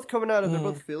they're both coming out of they're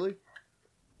both Philly.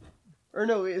 Or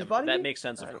no, is Body That Meat? makes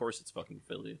sense. Of course, it's fucking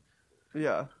Philly.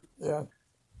 Yeah. Yeah.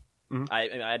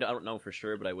 I don't know for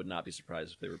sure, but I would not be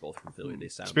surprised if they were both from Philly. They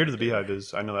sound Spirit of the Beehive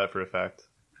is. I know that for a fact.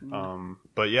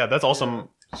 But yeah, that's awesome.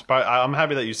 I'm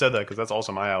happy that you said that because that's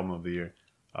also my album of the year.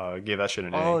 Gave that shit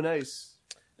an A. Oh, nice.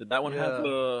 Did that one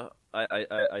have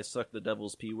I suck the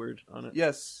devil's P word on it?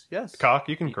 Yes. Cock,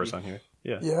 you can curse on here.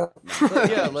 Yeah. Yeah.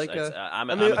 But yeah, like I'm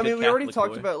I a mean, good we already Catholic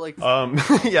talked boy. about like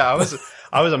Yeah,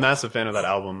 I was a massive fan of that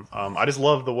album. I just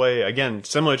love the way, again,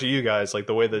 similar to you guys, like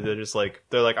the way that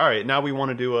they're like, all right, now we want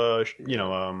to do a,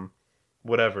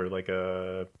 whatever, like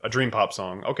a dream pop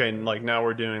song. Okay, and like now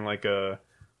we're doing like a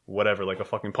whatever, like a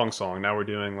fucking punk song. Now we're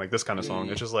doing like this kind of song.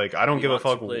 It's just like I don't We give a want to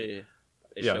fuck. play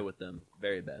a Yeah. show with them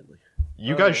very badly.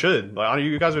 You guys should. Like,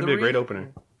 you guys would the be a great rea-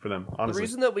 opener for them. the Honestly.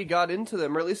 reason that we got into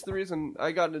them, or at least the reason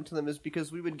I got into them, is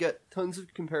because we would get tons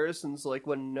of comparisons, like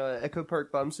when Echo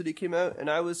Park Bomb City came out, and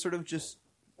I was sort of just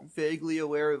vaguely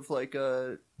aware of like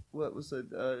what was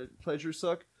it, Pleasure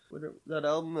Suck, that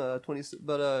album, 20,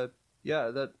 but yeah,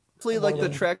 that. Like the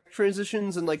track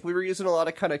transitions, and like we were using a lot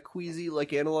of kind of queasy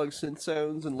like analog synth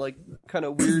sounds and like kind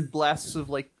of weird blasts of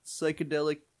like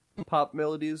psychedelic pop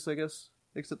melodies, I guess.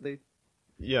 Except they,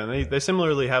 Yeah, and they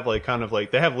similarly have like kind of like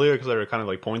they have lyrics that are kind of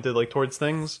like pointed like towards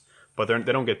things, but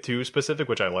they don't get too specific,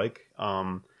 which I like.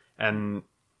 And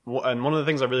one of the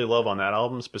things I really love on that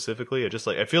album specifically,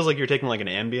 it feels like you're taking like an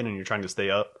Ambien and you're trying to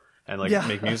stay up and like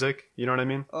make music. You know what I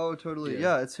mean? oh totally,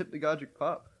 yeah, it's hypnagogic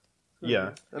pop. Yeah.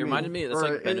 It reminded me, that's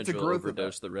like and it's a Benadryl growth of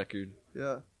overdose the record.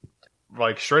 Yeah.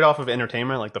 Like straight off of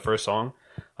Entertainment, like the first song,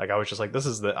 like I was just like, this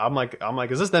is I'm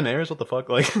like, is this them airs? What the fuck?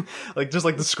 Like, like just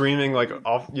like the screaming, like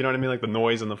off, you know what I mean? Like the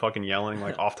noise and the fucking yelling,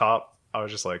 like off top. I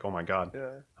was just like, oh my god. Yeah.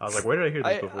 I was like, where did I hear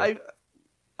this before?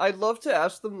 I'd love to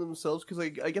ask them themselves because I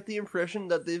get the impression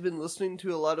that they've been listening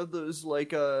to a lot of those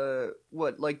like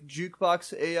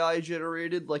jukebox AI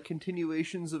generated like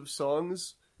continuations of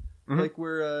songs, like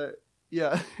where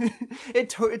yeah,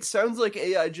 it sounds like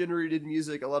AI generated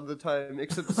music a lot of the time,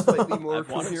 except slightly more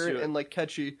coherent and like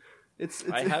catchy.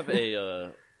 I have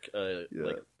a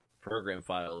like program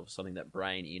file of something that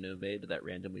Brian Eno made that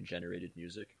randomly generated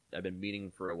music. I've been meaning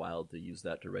for a while to use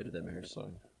that to write a Them Airs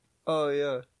song. Oh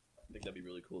yeah. I think that'd be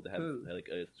really cool to have like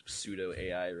a pseudo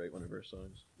AI write one of our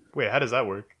songs. Wait, how does that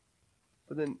work?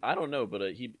 But then I don't know, but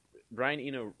Brian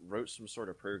Eno wrote some sort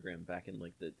of program back in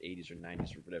like the 80s or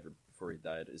 90s or whatever before he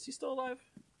died. Is he still alive?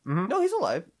 Mm-hmm. No, he's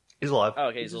alive. He's alive. Oh,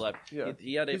 okay, he's alive. Yeah.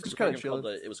 He had a He's just program kinda called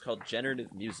it was called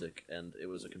Generative Music, and it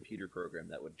was a computer program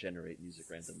that would generate music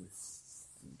randomly.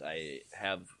 And I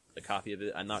have a copy of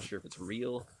it. I'm not sure if it's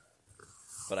real,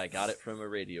 but I got it from a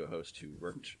radio host who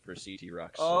worked for CT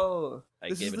Rock. So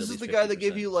this is the guy that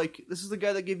gave you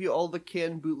all the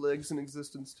canned bootlegs in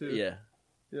existence too. Yeah.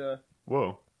 Yeah.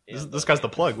 Whoa. This guy's the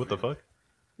plug. What the fuck?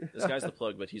 This guy's the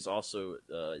plug, but he's also.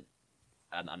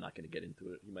 I'm not going to get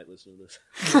into it. You might listen to this.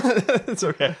 It's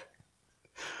okay.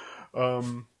 Yeah,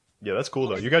 that's cool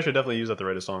though. You guys should definitely use that to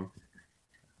write a song.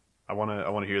 I want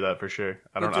to hear that for sure.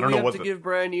 I don't know what to give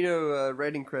Brian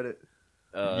writing credit.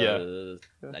 And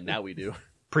now we do.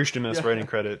 Preached him as writing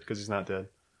credit because he's not dead.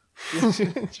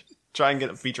 Try and get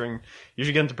it featuring. You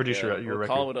should get him to produce your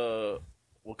record.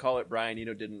 We'll call it Brian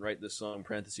Eno didn't write this song.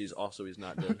 Parentheses. Also, he's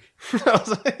not dead.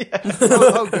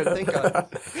 Oh, good. Thank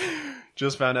God.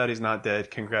 Just found out he's not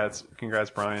dead. Congrats,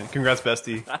 Brian. Congrats,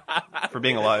 bestie, for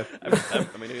being alive. I'm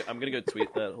gonna go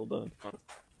tweet that. Hold on.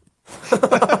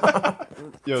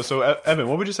 Yo, so Evan,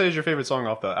 what would you say is your favorite song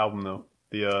off the album, though?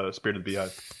 The Spirit of the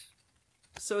Beehive.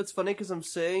 So it's funny because I'm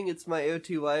saying it's my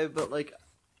OTY, but like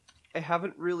I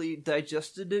haven't really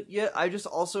digested it yet. I just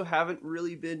also haven't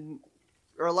really been,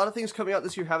 or a lot of things coming out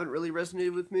this year haven't really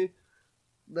resonated with me.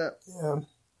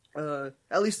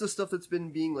 At least the stuff that's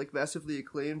been being like massively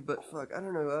acclaimed. But fuck, I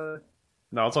don't know.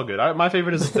 No, it's all good. My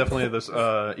favorite is definitely this.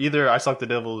 Either I Suck the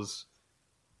Devil's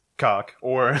Cock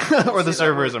or The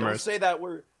Server is Immersed. Don't say that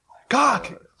word.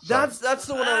 Cock. That's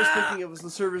the one I was thinking of. Was The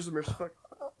Server is Immersed. Fuck.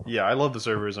 Yeah, I love The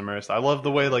Server is Immersed. I love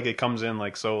the way like it comes in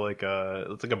like so like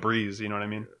it's like a breeze. You know what I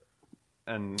mean?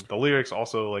 And the lyrics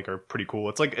also like are pretty cool.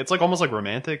 It's like almost like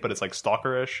romantic, but it's like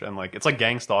stalkerish and like it's like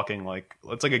gang stalking. Like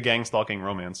it's like a gang stalking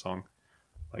romance song.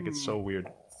 Like it's so weird.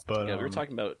 But yeah, we were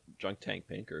talking about Drunk Tank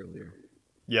Pink earlier.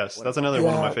 Yes, that's another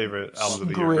one of my favorite albums of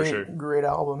the year for sure. Great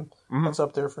album. Mm-hmm. That's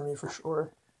up there for me for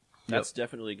sure. That's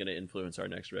definitely going to influence our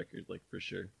next record, like for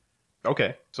sure.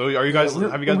 Okay, so are you guys?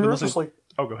 Have you guys been listening?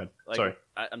 Oh, go ahead. Like, Sorry.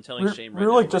 I'm telling Shane right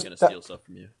now, like we're just going to steal stuff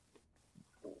from you.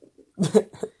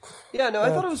 Yeah, no, I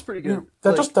thought it was pretty good.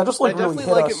 That just like I really definitely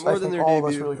hit like us. it more I than think their all of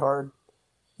debut. us really hard.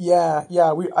 Yeah.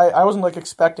 I wasn't like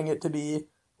expecting it to be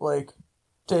like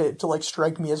to like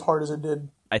strike me as hard as it did.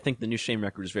 I think the new Shame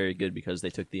record is very good because they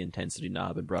took the intensity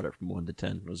knob and brought it from 1 to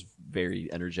 10. It was very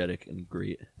energetic and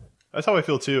great. That's how I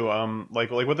feel too.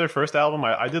 Like with their first album,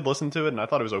 I did listen to it and I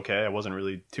thought it was okay. I wasn't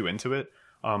really too into it.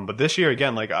 But this year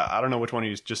again, like I don't know which one of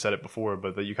you just said it before,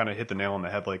 but that you kind of hit the nail on the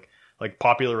head. Like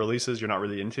popular releases you're not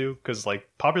really into because like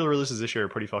popular releases this year are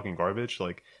pretty fucking garbage.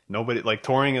 Like nobody like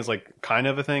touring is like kind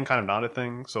of a thing, kind of not a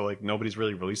thing. So like nobody's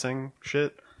really releasing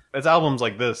shit. It's albums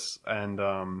like this and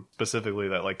specifically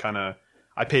that like kind of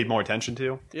I paid more attention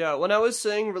to. Yeah, when I was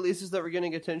saying releases that were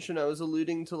getting attention, I was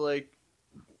alluding to like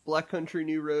Black Country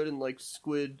New Road and like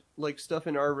Squid, like stuff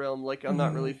in our realm. Like I'm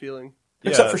not really feeling.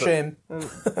 Except for Shame.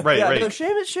 Right. No,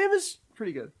 Shame is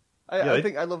pretty good. I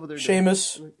think I love what they're doing.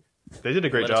 Seamus. They did a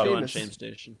great Let us job. go on Shame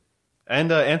Station.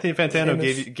 And Anthony Fantano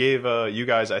Seamus. gave you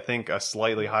guys, I think, a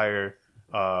slightly higher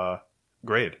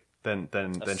grade than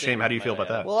Shame. How do you feel about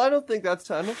that? Well, I don't think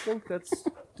that's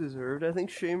deserved. I think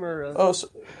Shame are.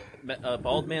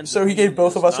 Bald Man. So he gave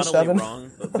both of us a 7? Wrong,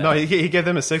 No, he gave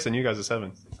them a 6 and you guys a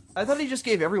 7. I thought he just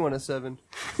gave everyone a 7.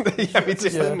 Yeah, me too.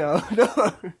 Yeah. No.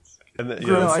 And then,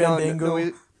 Grim yeah,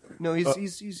 Fandango. No,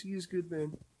 he's good,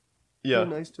 man. yeah,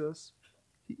 He's nice to us.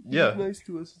 He's Yeah. nice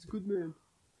to us. He's a good man.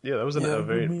 yeah, that was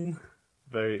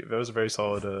a very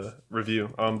solid review.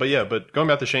 But going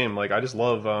back to Shame, like I just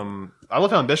love I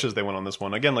love how ambitious they went on this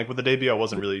one. Again, like with the debut, I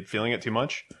wasn't really feeling it too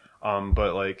much.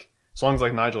 But like songs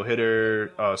like Nigel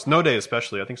Hitter, Snow Day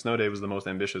especially, I think Snow Day was the most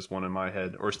ambitious one in my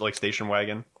head, or like Station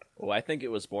Wagon. Oh, I think it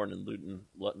was Born in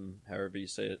Luton, however you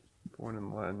say it. Born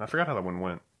in Latin. I forgot how that one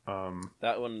went.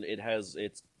 That one,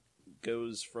 it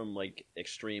goes from like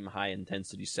extreme high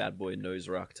intensity sad boy noise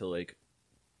rock to like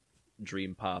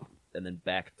dream pop, and then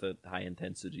back to high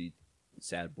intensity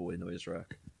sad boy noise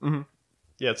rock. Mm-hmm.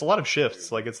 Yeah, it's a lot of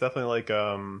shifts. Like it's definitely like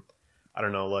I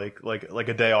don't know, like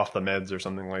a day off the meds or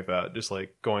something like that. Just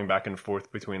like going back and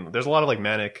forth between. There's a lot of like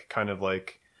manic kind of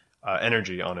like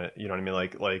energy on it. You know what I mean?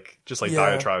 Like just like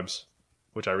diatribes,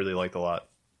 which I really liked a lot.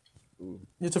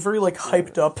 It's a very like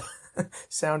hyped up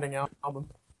sounding album.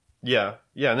 Yeah,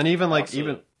 and then even like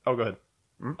Also- oh, go ahead.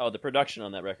 Oh, the production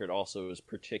on that record also is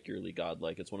particularly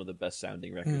godlike. It's one of the best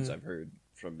sounding records I've heard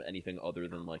from anything other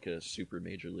than like a super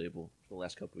major label for the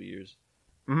last couple of years.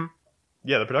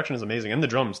 Yeah, the production is amazing, and the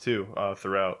drums too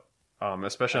throughout,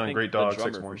 especially I on think Great the Dog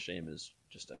drummer 6-1. for Shame is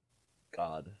just a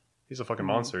god. He's a fucking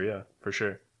monster, yeah, for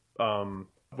sure.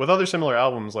 With other similar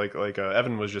albums, like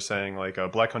Evan was just saying, like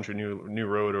Black Country New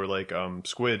Road or like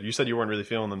Squid, you said you weren't really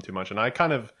feeling them too much, and I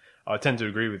kind of tend to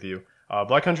agree with you.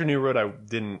 Black Country New Road, I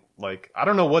didn't like. I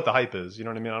don't know what the hype is. You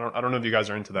know what I mean? I don't know if you guys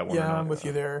are into that one. or Yeah, not. I'm with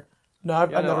you there. No,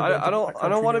 I've never. I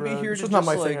don't want to be here It's to just not just,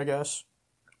 my thing, like- I guess.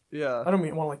 Yeah, I don't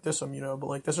want to like diss them, but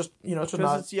like that's just it's just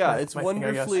not. because it's my thing,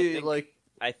 I guess. wonderfully think- like.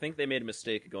 I think they made a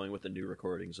mistake going with the new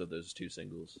recordings of those two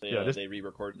singles. They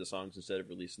re-recorded the songs instead of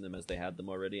releasing them as they had them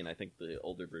already, and I think the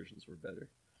older versions were better.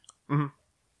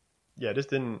 Yeah, it just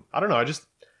didn't. I don't know. I just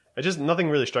nothing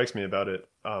really strikes me about it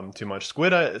too much.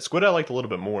 Squid I liked a little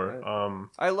bit more.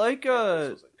 I like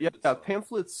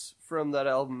pamphlets from that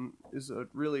album is a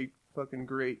really fucking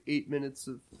great 8 minutes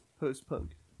of post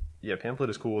punk. Yeah, Pamphlet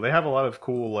is cool. They have a lot of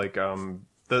cool like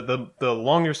the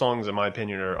longer songs in my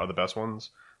opinion are the best ones.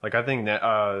 Like I think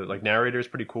like Narrator is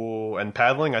pretty cool, and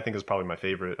Paddling I think is probably my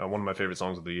favorite. One of my favorite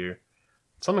songs of the year.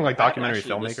 Something like Documentary I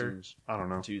haven't actually Filmmaker. listened I don't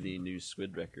know. to the new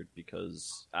Squid record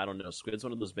because I don't know. Squid's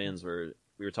one of those bands where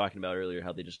we were talking about earlier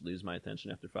how they just lose my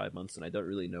attention after 5 months, and I don't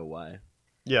really know why.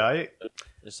 Yeah,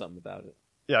 There's something about it.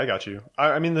 Yeah, I got you.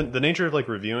 I mean, the nature of like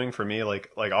reviewing for me, like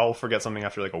I'll forget something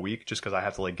after like a week just because I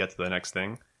have to like get to the next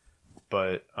thing.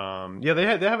 But yeah, they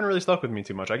haven't really stuck with me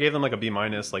too much. I gave them like a B-,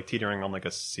 like teetering on like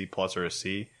a C+ or a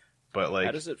C. But like,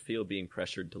 How does it feel being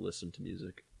pressured to listen to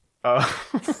music?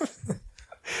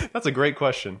 That's a great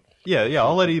question. Yeah.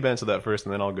 I'll let Ebe answer that first,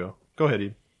 and then I'll go. Go ahead,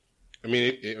 Ebe. I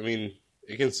mean,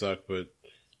 it can suck, but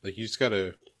like you just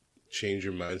gotta change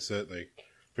your mindset. Like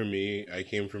for me, I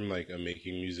came from like a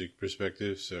making music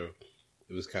perspective, so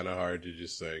it was kind of hard to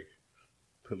just like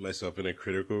put myself in a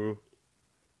critical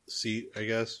seat, I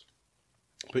guess.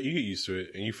 But you get used to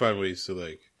it, and you find ways to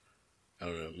like, I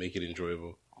don't know, make it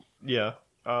enjoyable. Yeah.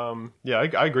 I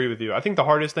agree with you. I think the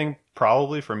hardest thing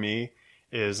probably for me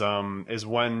is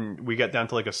when we get down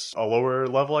to like a lower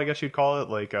level, I guess you'd call it.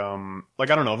 Like I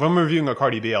don't know, if I'm reviewing a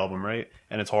Cardi B album, right,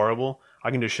 and it's horrible, I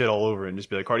can just shit all over it and just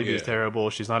be like, Cardi B is terrible,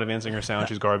 she's not advancing her sound,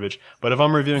 she's garbage. But if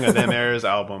I'm reviewing a Them Airs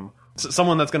album,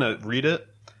 someone that's gonna read it,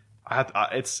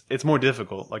 it's more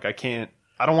difficult. Like I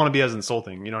don't want to be as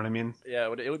insulting. You know what I mean?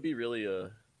 Yeah, it would be really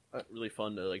really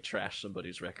fun to like trash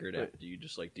somebody's record after you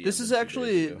just like. DM This is them 2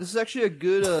 days ago. actually a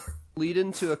good lead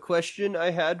into a question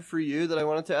I had for you that I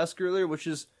wanted to ask earlier, which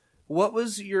is, what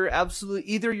was your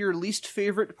either your least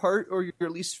favorite part or your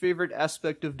least favorite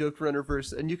aspect of Dope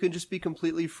Runnerverse? And you can just be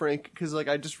completely frank, because like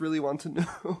I just really want to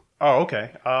know. Oh,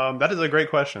 okay. That is a great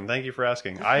question. Thank you for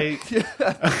asking. That's right.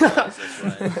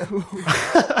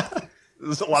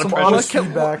 There's a lot Some of honest pressure.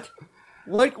 feedback.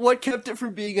 What kept it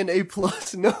from being an A+?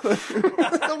 No.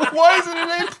 Why is it an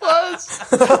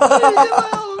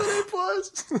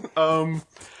A+?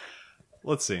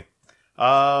 Let's see.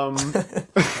 I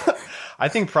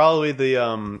think probably the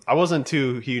I wasn't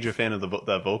too huge a fan of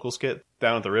that vocal skit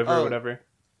down at the river or whatever.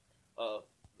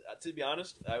 To be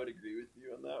honest, I would agree with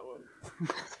you on that one.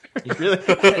 You really?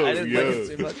 I didn't like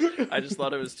it too much. I just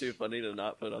thought it was too funny to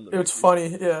not put on the. It's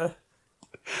funny, yeah.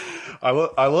 I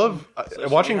love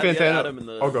watching we had Fantana. Adam in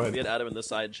the, Oh, go ahead. We had Adam in the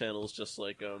side channels, just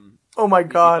like Oh my we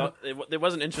god. thought it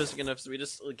wasn't interesting enough, so we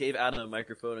just gave Adam a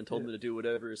microphone and told him to do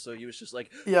whatever. So he was just like,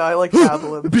 Yeah, I like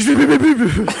ad-lib.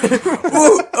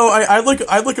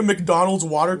 I'd like a McDonald's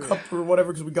water cup or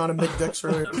whatever because we got a McDicks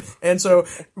earlier. And so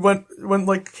when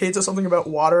like Kate says something about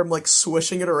water, I'm like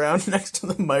swishing it around next to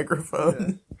the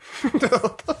microphone.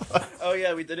 "Oh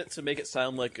yeah, we did it to make it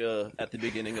sound like at the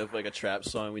beginning of like a trap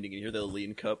song when you can hear the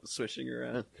lean cup swishing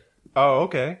around." Oh,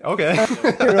 okay.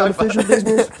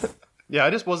 Yeah,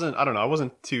 I just wasn't. I don't know. I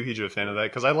wasn't too huge of a fan of that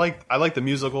because I liked the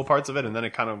musical parts of it, and then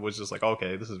it kind of was just like,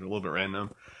 okay, this is a little bit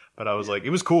random. But I was like, it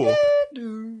was cool.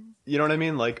 You know what I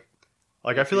mean? Like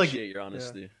I feel like. Appreciate your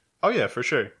honesty. Oh yeah, for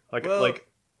sure. Like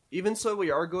Even so,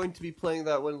 we are going to be playing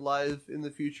that one live in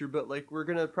the future, but like we're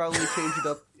gonna probably change it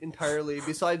up entirely.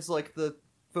 Besides like the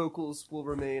vocals will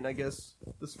remain, I guess.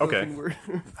 The spoken word.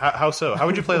 How so? How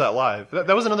would you play that live?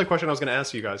 That was another question I was going to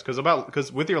ask you guys,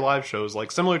 because with your live shows,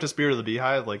 like similar to Spirit of the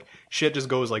Beehive, like shit just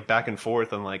goes like back and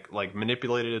forth and like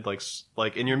manipulated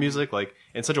like in your music like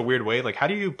in such a weird way. Like how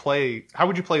would you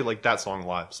play like that song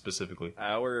live specifically?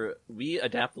 We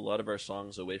adapt a lot of our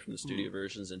songs away from the studio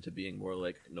versions into being more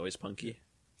like noise punky.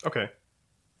 Okay.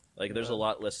 Like, there's a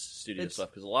lot less studio stuff,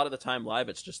 because a lot of the time live,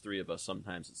 it's just 3 of us.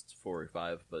 Sometimes it's 4 or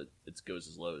 5, but it goes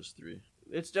as low as 3.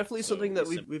 It's definitely something that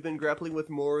we've been grappling with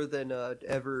more than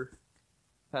ever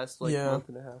past, like, month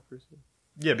and a half or so.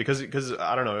 Yeah, because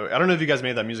I don't know if you guys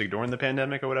made that music during the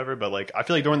pandemic or whatever, but like I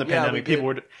feel like during the pandemic people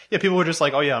were just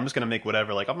like, oh yeah, I'm just gonna make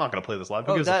whatever, like I'm not gonna play this live.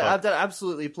 That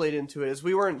absolutely played into it. As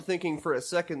we weren't thinking for a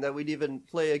second that we'd even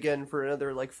play again for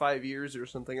another like 5 years or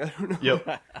something. I don't know.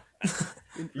 Yep.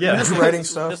 Yeah, just writing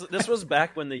stuff. This was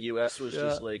back when the U.S. was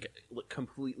just like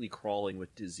completely crawling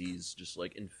with disease, just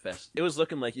like infested. It was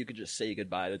looking like you could just say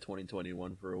goodbye to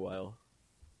 2021 for a while.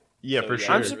 Yeah, for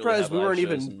sure. I'm surprised we weren't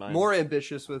even more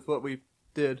ambitious with what we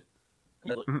did.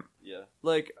 Yeah.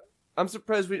 Like, I'm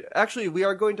surprised we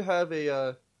are going to have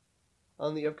a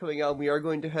on the upcoming album, we are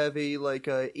going to have a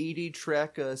 80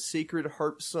 track Sacred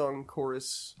Harp song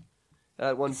chorus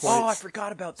at one point. Oh, I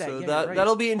forgot about that. So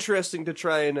that'll be interesting to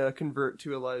try and convert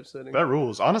to a live setting. That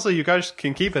rules. Honestly, you guys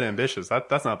can keep it ambitious.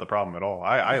 That's not the problem at all.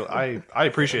 I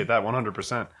appreciate that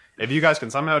 100%. If you guys can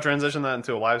somehow transition that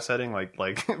into a live setting, like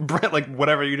Brent, like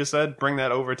whatever you just said, bring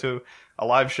that over to a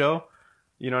live show.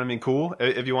 You know what I mean? Cool.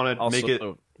 If you want to make it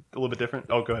a little bit different.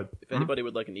 Oh, go ahead. If anybody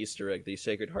would like an Easter egg, the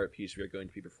Sacred Heart piece we are going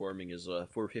to be performing is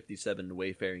 457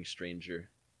 Wayfaring Stranger.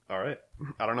 All right.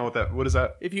 I don't know what is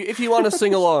that? If you want to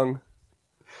sing along.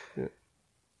 Is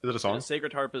it a song?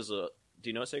 Sacred Harp is a... Do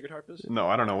you know what Sacred Harp is? No,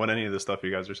 I don't know what any of this stuff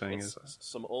you guys are saying is.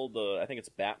 Some old, I think it's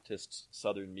Baptist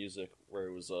Southern music, where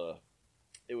it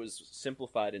was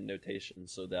simplified in notation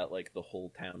so that like the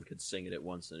whole town could sing it at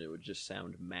once, and it would just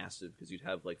sound massive because you'd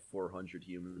have like 400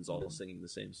 humans all singing the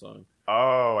same song.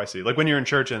 Oh, I see. Like when you're in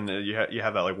church and you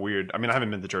have that like weird. I mean, I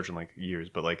haven't been to church in like years,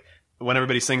 but like when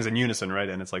everybody sings in unison, right?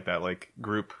 And it's like that like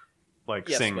group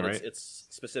sing, but right? It's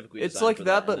specifically it's like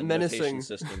that, but and the menacing. notation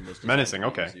system was Menacing.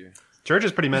 Okay. easier. Church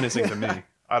is pretty menacing to me.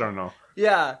 I don't know.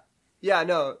 Yeah,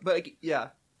 no, but like, yeah.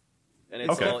 And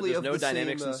it's definitely there's of no the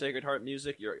dynamics same, in Sacred Heart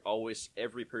music.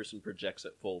 Every person projects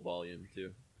at full volume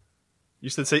too. You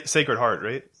said Sacred Heart,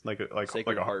 right? Like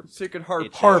Sacred a Harp. Sacred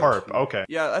Harp. Harp. Okay.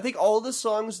 Yeah, I think all the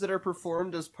songs that are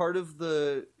performed as part of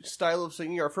the style of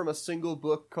singing are from a single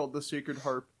book called The Sacred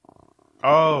Harp.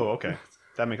 Oh, okay.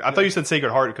 That makes. I thought you said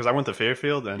Sacred Heart because I went to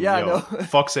Fairfield and no.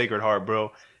 Fuck Sacred Heart,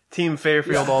 bro. Team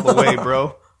Fairfield all the way,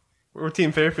 bro. We're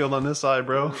Team Fairfield on this side,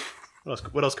 bro.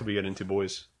 What else could we get into,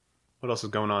 boys? What else is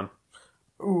going on?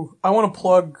 Ooh, I want to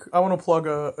plug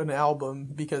an album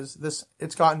because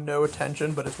it's gotten no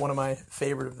attention, but it's one of my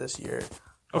favorite of this year.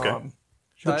 Okay.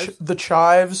 The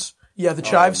Chives. Yeah, the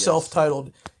Chives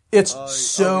self-titled. It's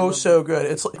so good.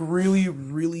 It's like really,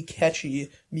 really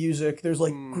catchy music. There's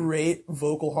like great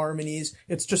vocal harmonies.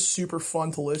 It's just super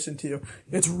fun to listen to.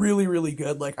 It's really, really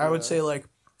good. Like I would say like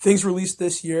things released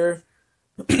this year,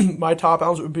 my top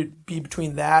albums would be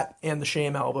between that and the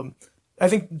Shame album. I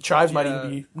think Chives might even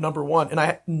be number 1. And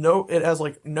I know it has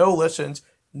like no listens.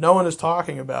 No one is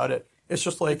talking about it. It's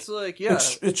just like,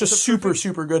 it's just super,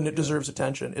 super good and it deserves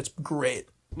attention. It's great.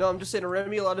 No, I'm just saying it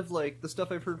reminded me a lot of like the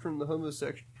stuff I've heard from the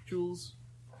homosexuals.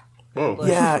 Whoa. Like,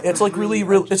 yeah, it's like really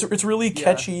it's really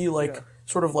catchy,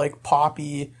 sort of like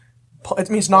poppy. I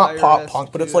mean, it's not pop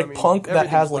punk, but it's like punk that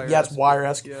has like it's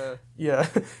wire-esque. Yeah,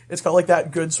 it's got like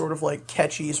that good sort of like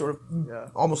catchy, sort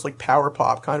of almost like power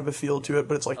pop kind of a feel to it,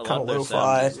 but it's like kind of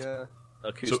lo-fi.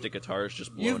 Acoustic guitars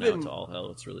just blown out to all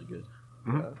hell. It's really good.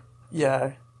 Mm-hmm.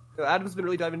 Yeah. Adam's been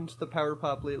really diving into the power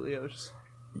pop lately.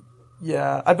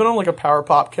 Yeah, I've been on like a power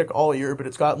pop kick all year, but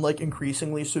it's gotten like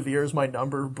increasingly severe as my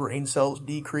number of brain cells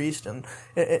decreased, and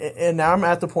now I'm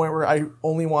at the point where I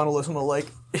only want to listen to like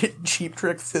Cheap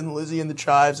Trick, Thin Lizzy, and the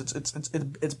Chives.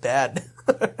 It's bad.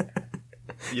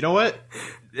 You know what?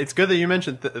 It's good that you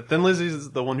mentioned Thin Lizzy's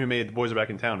the one who made Boys Are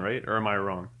Back in Town, right? Or am I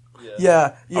wrong?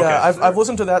 Yeah. Okay. I've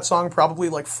listened to that song probably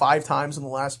like 5 times in the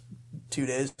last 2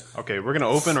 days. Okay, we're gonna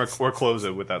open or close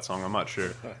it with that song. I'm not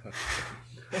sure.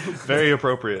 Very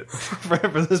appropriate for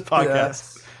this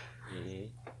podcast.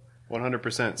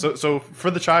 100%. So for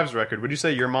the Chives record, would you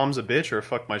say Your Mom's a Bitch or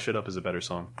Fuck My Shit Up is a better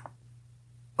song?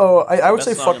 Oh, I would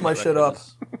say Fuck My Shit Up,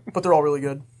 but they're all really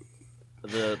good.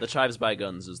 The Chives by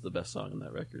Guns is the best song on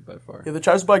that record by far. Yeah, the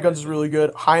Chives by Guns is really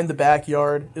good. High in the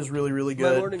Backyard is really, really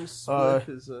good. My Morning Spliff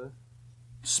is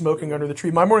Smoking Under the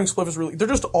Tree. My Morning Spliff is really... They're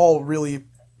just all really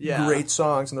great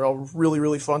songs, and they're all really,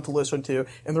 really fun to listen to,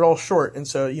 and they're all short, and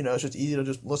so, it's just easy to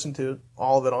just listen to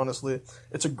all of it, honestly.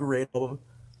 It's a great album.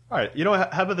 All right,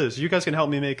 how about this? You guys can help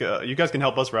me you guys can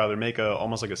help us rather make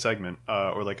almost like a segment,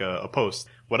 or like a post.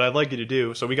 What I'd like you to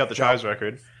do, so we got the Chives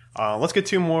record. Let's get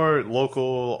 2 more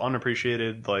local,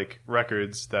 unappreciated, like,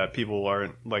 records that people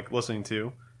aren't, like, listening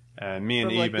to. And me and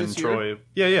From, Ebe like, and this Troy.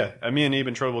 year? Yeah. And me and Ebe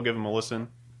and Troy will give them a listen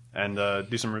and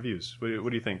do some reviews. What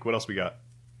do you think? What else we got?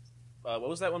 What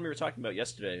was that one we were talking about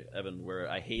yesterday, Evan, where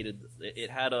I hated... It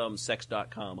had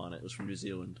sex.com on it. It was from New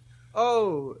Zealand.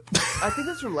 Oh, I think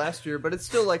that's from last year, but it's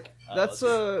still like that's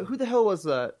who the hell was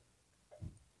that?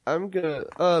 I'm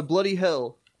gonna Bloody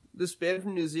Hell. This band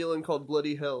from New Zealand called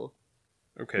Bloody Hell.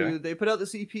 Okay. They put out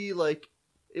this EP like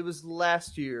it was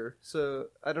last year, so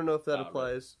I don't know if that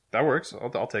applies. That works.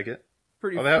 I'll take it.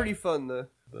 Pretty fun though.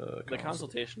 The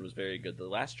consultation was very good. The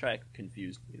last track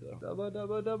confused me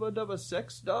though.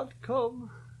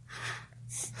 Sex.com.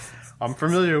 I'm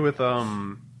familiar with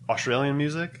Australian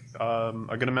music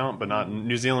a good amount, but not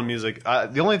New Zealand music.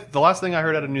 The last thing I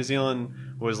heard out of New Zealand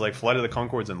was like Flight of the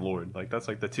Conchords and Lord. Like that's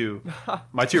like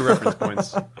my two reference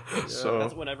points. Yeah. So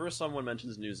that's whenever someone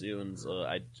mentions New Zealand's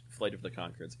Flight of the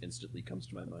Conchords instantly comes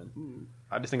to my mind.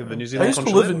 I just think of the New I Zealand. used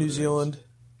to live in New Zealand.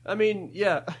 I mean,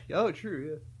 yeah. Oh, true.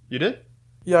 Yeah. You did?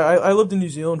 Yeah, I lived in New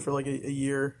Zealand for like a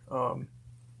year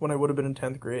when I would have been in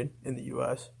 10th grade in the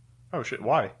U.S. Oh shit!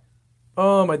 Why?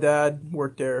 My dad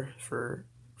worked there for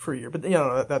a year, but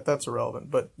that's irrelevant.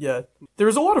 But yeah, there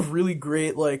was a lot of really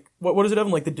great what does it have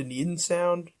in like the Dunedin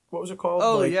sound? What was it called?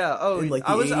 Oh like, yeah. Oh, in, like,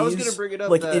 I was 80s, gonna bring it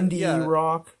up. like that, indie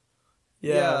rock.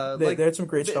 Yeah, they had some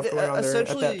great stuff going on there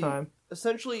at that time.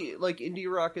 Essentially, like indie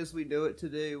rock as we know it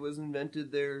today was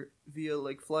invented there via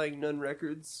like Flying Nun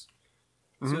Records.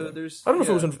 Mm-hmm. So there's. I don't know if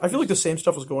it was. I feel like the same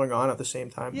stuff was going on at the same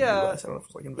time. Yeah. In the US. I don't know if it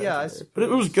was like invented. Yeah, there, but it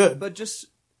was good.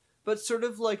 But sort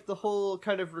of like the whole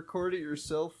kind of record it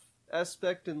yourself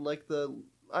aspect and like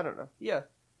I don't know. Yeah.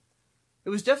 It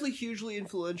was definitely hugely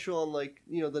influential on like,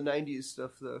 the 90s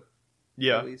stuff though.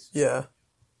 Yeah. At least. Yeah.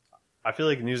 I feel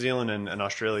like New Zealand and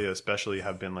Australia especially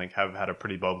have had a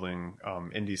pretty bubbling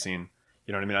indie scene.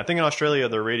 You know what I mean? I think in Australia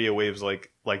the radio waves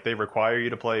like they require you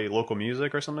to play local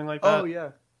music or something like that. Oh yeah.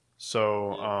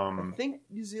 So I think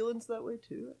New Zealand's that way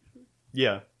too, actually.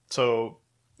 Yeah. So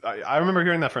I remember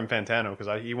hearing that from Fantano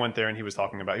because he went there and he was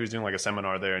doing like a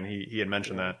seminar there and he had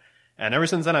mentioned that. And ever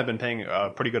since then I've been paying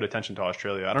pretty good attention to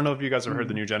Australia. I don't know if you guys have heard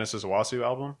the new Genesis Owasu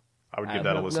album. I would give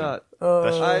that a listen. Not.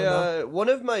 One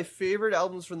of my favorite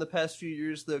albums from the past few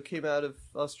years though came out of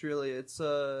Australia. It's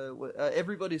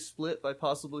Everybody's Split by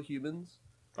Possible Humans.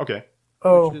 Okay.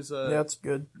 Oh, which is, that's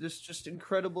good. Just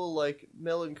incredible, like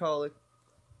melancholic,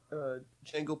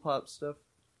 jangle pop stuff.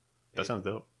 That sounds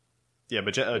dope. Yeah,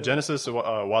 but Genesis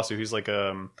Owasu, he's like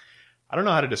I don't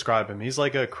know how to describe him. He's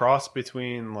like a cross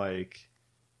between like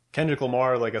Kendrick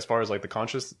Lamar, like as far as like the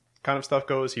conscious kind of stuff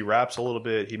goes. He raps a little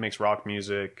bit. He makes rock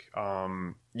music.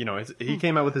 He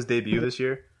came out with his debut this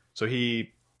year, so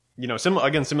he, similar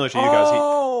to you guys.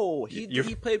 Oh,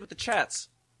 he played with the Chats,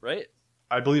 right?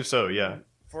 I believe so. Yeah.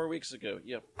 4 weeks ago.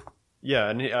 Yep. Yeah,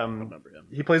 and I remember him.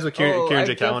 he plays with Kieran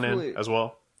J. Callanan as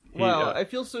well. Wow, I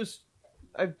feel so.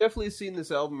 I've definitely seen this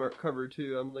album art cover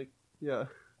too. I'm like, yeah.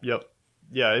 Yep.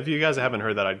 Yeah, if you guys haven't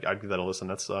heard that, I'd give that a listen.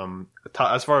 That's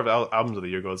as far as albums of the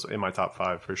year goes, in my top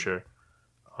 5 for sure.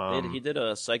 He did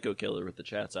a Psycho Killer with the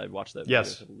Chats. I watched that.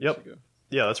 Yes. Video Yep. ago.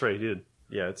 Yeah, that's right. He did.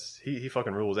 Yeah, he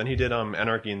fucking rules. And he did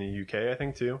Anarchy in the UK, I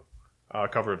think too.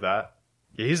 Cover of that.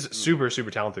 Yeah, he's a super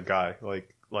talented guy.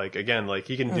 Like again, like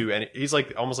he can do any. He's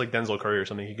like almost like Denzel Curry or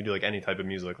something. He can do like any type of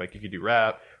music. Like he could do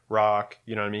rap, rock.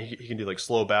 You know what I mean? He can do like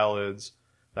slow ballads,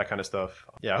 that kind of stuff.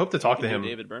 Yeah, I hope to talk to him.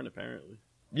 David Byrne, apparently.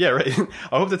 Yeah, right.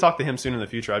 I hope to talk to him soon in the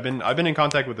future. I've been in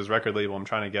contact with his record label. I'm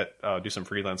trying to do some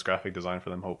freelance graphic design for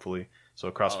them, hopefully. So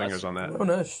cross fingers on that. Oh,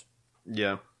 nice.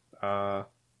 Yeah. Yeah.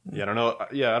 I don't know.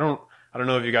 Yeah, I don't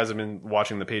know if you guys have been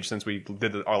watching the page since we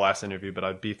did our last interview, but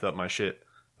I beefed up my shit.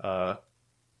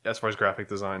 As far as graphic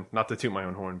design, not to toot my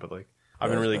own horn, but like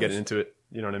I've been really getting into it.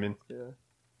 You know what I mean? Yeah.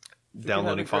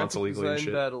 Downloading fonts illegally and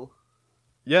shit. Battle.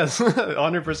 Yes,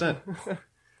 100%.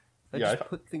 I just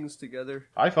put things together.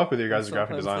 I fuck with your guys'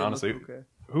 graphic design, honestly. Okay.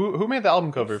 Who made the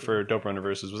album cover for Dope Runner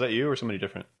Versus? Was that you or somebody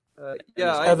different?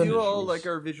 Yeah, I Evan do all visuals. like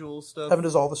our visual stuff. Evan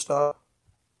does all the stuff.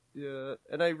 Yeah,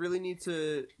 and I really need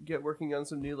to get working on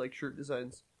some new like shirt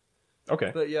designs.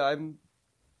 Okay. But yeah, I'm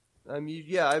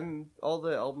all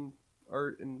the album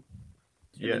art and.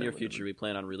 In the near future, we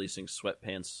plan on releasing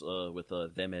sweatpants with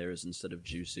them airs instead of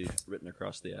juicy written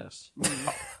across the ass.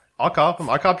 I'll cop them.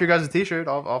 I'll cop your guys' t-shirt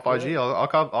off IG. I'll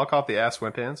cop the ass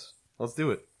sweatpants. Let's do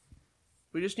it.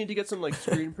 We just need to get some like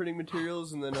screen printing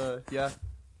materials, and then yeah.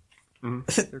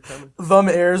 They're coming. Them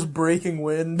airs breaking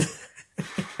wind.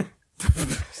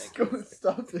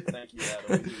 Stop it. Thank you,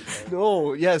 Adam.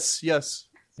 No, yes.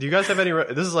 Do you guys have any?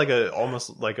 This is like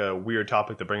almost like a weird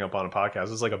topic to bring up on a podcast.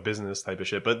 This is like a business type of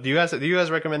shit. But do you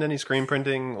guys recommend any screen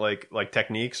printing like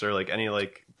techniques or like any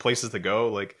like places to go?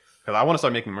 Like, because I want to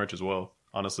start making merch as well.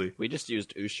 Honestly, We just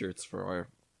used shirts for our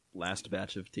last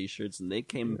batch of T-shirts, and they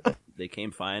came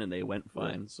fine, and they went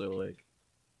fine. So like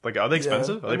are they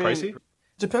expensive? Are they pricey?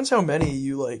 Depends how many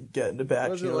you like get in a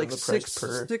batch. Was You it know, like the price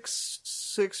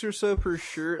six or so per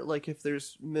shirt? Like if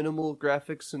there's minimal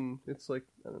graphics and it's like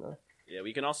I don't know. Yeah,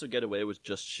 we can also get away with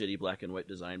just shitty black and white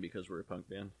design because we're a punk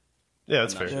band. Yeah,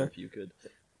 that's I'm fair. not sure if you could.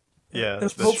 Yeah, And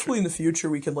that's hopefully in the future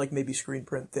we can like maybe screen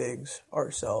print things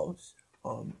ourselves.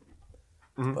 But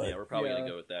Yeah, we're probably Yeah. gonna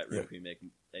go with that route Yeah. if we make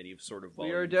any sort of We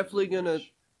volume. are definitely gonna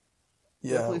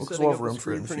yeah, definitely because setting we'll up have room a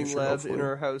for it screen in the printing future. lab Hopefully. in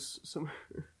our house somewhere.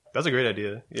 That's a great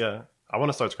idea. Yeah, I want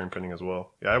to start screen printing as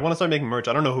well. Yeah, I want to start making merch.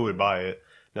 I don't know who would buy it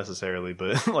necessarily,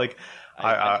 but like,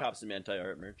 I cop some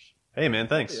anti-art merch. hey man,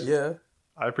 thanks. Yeah.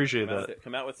 I appreciate that.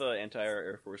 Come out with anti-art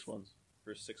Air Force Ones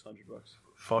for $600.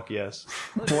 Fuck yes,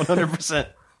 100%.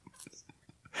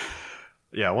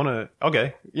 Yeah, I want to.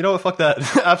 Okay, you know what? Fuck that.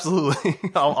 Absolutely,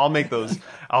 I'll make those.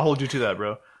 I'll hold you to that,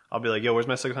 bro. I'll be like, yo, where's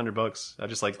my $600? I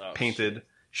just like Oh,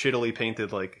 shittily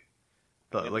painted like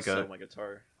like Sell my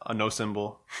guitar. a no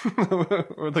symbol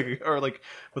or like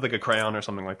with like a crayon or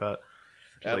something like that.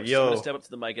 Just like, I'm yo, gonna step up to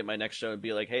the mic at my next show and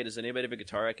be like, "Hey, does anybody have a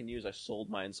guitar I can use? I sold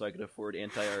mine so I could afford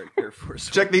anti-art Air Force."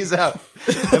 check these out.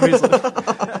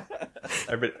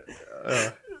 Every,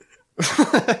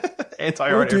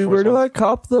 anti-art Air Force where do Ones. I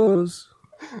cop those?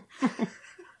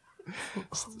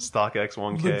 StockX The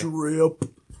 1K. drip.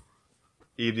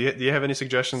 Eve, do you have any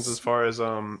suggestions as far as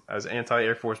anti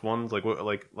Air Force Ones? Like what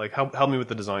like help me with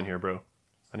the design here, bro.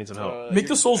 I need some help. Make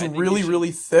the soles really,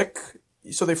 really thick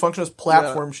so they function as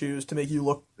platform shoes to make you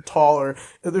look taller.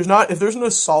 If there's no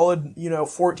solid,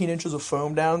 14 inches of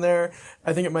foam down there,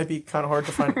 I think it might be kind of hard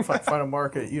to find a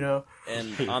market,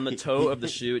 And on the toe of the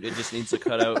shoe, it just needs a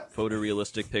cutout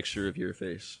photorealistic picture of your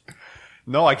face.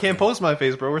 No, I can't post my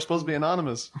face, bro. We're supposed to be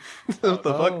anonymous. What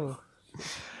the fuck?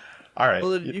 All right.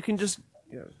 Well, then you can just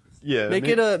Make make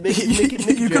it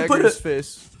You could put Jagger's it-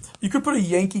 face. You could put a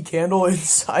Yankee candle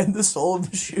inside the sole of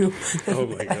the shoe. Oh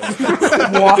my god.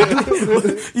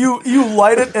 You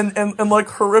light it and like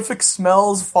horrific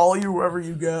smells follow you wherever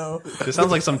you go. This sounds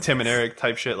like some Tim and Eric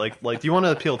type shit. Like do you want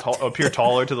to appear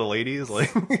taller to the ladies?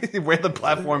 Like wear the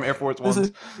platform Air Force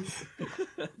Ones.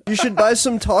 You should buy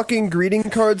some talking greeting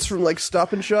cards from like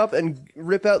Stop and Shop and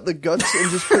rip out the guts and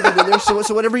just put it in there.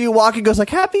 So whenever you walk, it goes like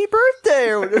 "Happy Birthday"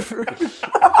 or whatever.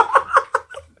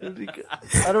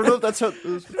 I don't know if that's how.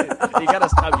 You gotta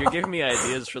stop. You're giving me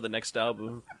ideas for the next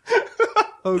album.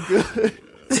 Oh, good.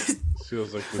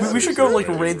 Feels like We should go like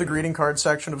raid the greeting card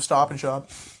section of Stop and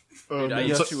Shop. Dude, I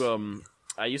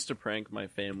used to prank my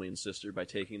family and sister by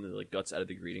taking the guts out of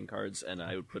the greeting cards, and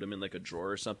I would put them in like a drawer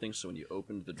or something. So when you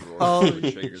opened the drawer, it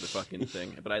would trigger the fucking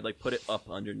thing. But I'd put it up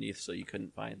underneath so you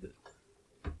couldn't find it.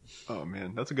 Oh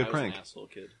man, that's a good I was prank. an asshole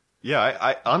kid. Yeah,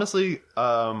 I honestly,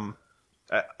 Evan,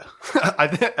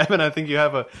 I think you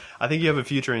have a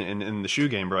future in the shoe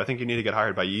game, bro. I think you need to get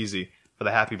hired by Yeezy for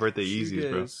the Happy Birthday Yeezys,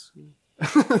 bro.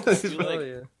 I feel like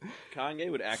Oh, yeah. Kanye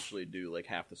would actually do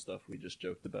half the stuff we just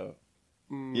joked about.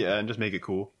 Yeah, and just make it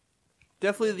cool.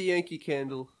 Definitely the Yankee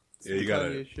candle. Yeah, you gotta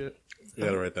Kanye shit.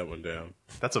 write that one down.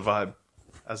 That's a vibe,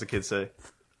 as the kids say.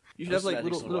 You should have Imagine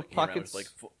little someone walking around pockets.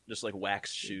 with, just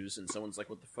wax shoes, and someone's like,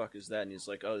 "What the fuck is that?" And he's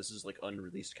like, "Oh, this is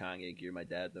unreleased Kanye gear. My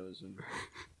dad knows him."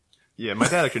 Yeah, my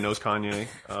dad actually knows Kanye.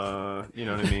 You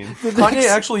know what I mean? Kanye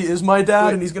actually is my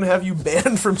dad, and he's gonna have you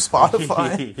banned from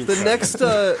Spotify.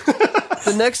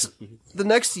 The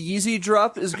next Yeezy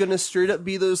drop is gonna straight up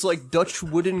be those Dutch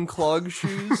wooden clog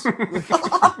shoes.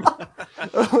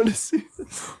 I want to see.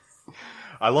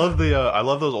 I love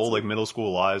those old middle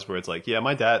school lies where it's like, yeah,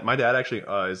 my dad actually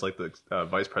is the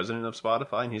vice president of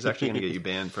Spotify, and he's actually gonna get you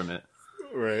banned from it.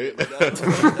 Right.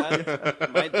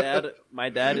 My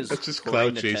dad is That's just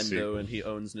playing cloud Nintendo, chasing. and he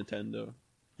owns Nintendo.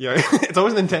 Yeah, it's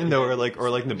always Nintendo or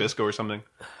Nabisco or something.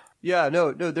 Yeah,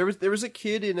 no. There was a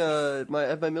kid in at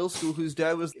my middle school whose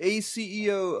dad was a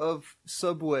CEO of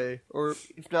Subway, or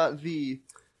if not the.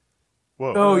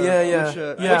 Whoa. Oh yeah. Which,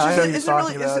 Yeah, I know what you're isn't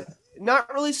talking really, about.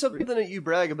 not really something that you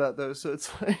brag about though. So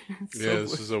it's like. Yeah,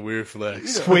 this is a weird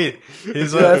flex. Wait,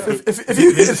 his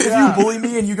If you bully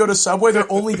me and you go to Subway,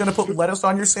 they're only gonna put lettuce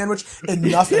on your sandwich and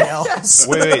nothing else.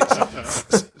 wait.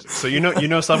 So you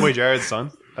know Subway Jared's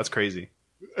son? That's crazy.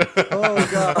 Oh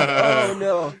god. Oh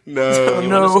no. No.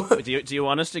 No. Do you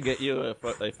want us to get you a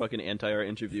fucking anti-art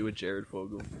interview with Jared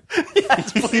Fogle?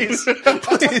 Yes, please,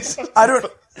 please. I don't.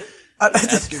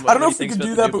 Ask him I don't know what if we he could thinks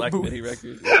do about that, the but new Black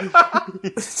Midi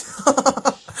record.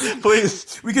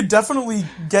 Please. we could definitely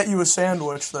get you a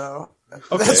sandwich, though.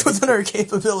 Okay. That's within our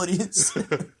capabilities.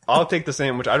 I'll take the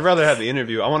sandwich. I'd rather have the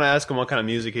interview. I want to ask him what kind of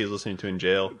music he's listening to in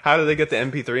jail. How do they get the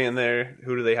MP3 in there?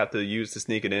 Who do they have to use to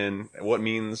sneak it in? What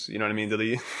means? You know what I mean? Do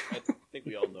they? I think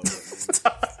we all know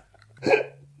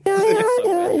what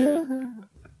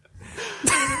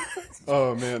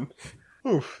Oh man.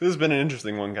 Oof. This has been an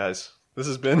interesting one, guys. This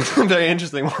has been a very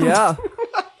interesting one. Yeah.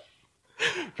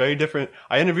 Very different.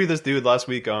 I interviewed this dude last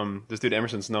week. This dude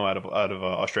Emerson Snow out of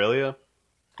Australia.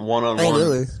 One on one.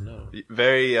 really?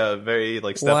 Very very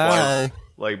like stepwise.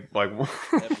 Like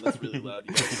That's really loud.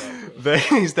 You can't talk, bro. very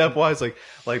stepwise,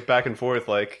 like back and forth,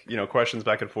 like, you know, questions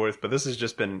back and forth. But this has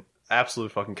just been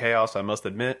absolute fucking chaos, I must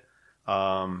admit. But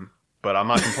I'm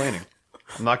not complaining.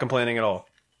 I'm not complaining at all.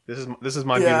 This is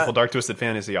my beautiful dark twisted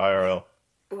fantasy IRL.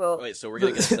 Well, Wait, so we're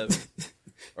gonna get a 7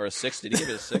 or a 6? Did he give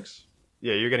it a 6?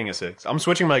 Yeah, you're getting a 6. I'm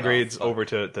switching my grades over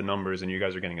to numbers, and you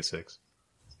guys are getting a 6.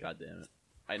 God damn it!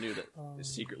 I knew that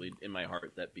secretly in my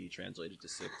heart that B translated to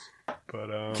 6.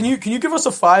 But Can you give us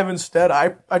a 5 instead?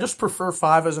 I just prefer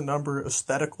 5 as a number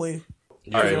aesthetically.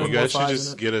 All right, Yeah, you guys should more just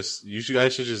five get us. You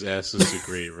guys should just ask us to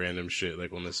create random shit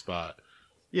like on the spot.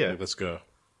 yeah, Like, let's go.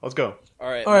 let's go. All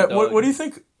right. All right, my what dog. do you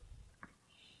think?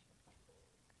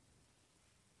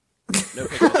 No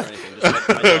pictures or anything. Just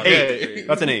my dog. Eight.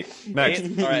 That's an 8. Next.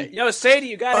 All right. Yo, Sadie,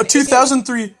 you got it.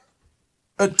 2003.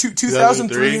 2003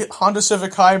 2003 Honda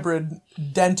Civic Hybrid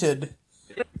dented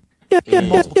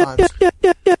multiple times.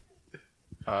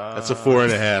 That's a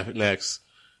 4.5. Next.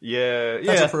 Yeah, That's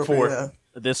yeah, appropriate. 4. Yeah.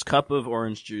 This cup of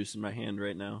orange juice in my hand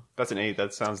right now. That's an 8.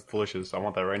 That sounds delicious. I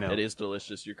want that right now. It is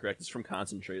delicious. You're correct. It's from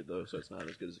concentrate though, so it's not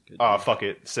as good as it could. Oh, be. fuck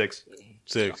it. 6.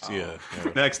 6. Yeah.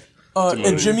 Next.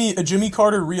 A Jimmy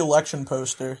Carter re-election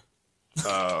poster.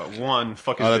 1.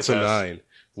 Fucking. Oh, that's a bitch ass. 9.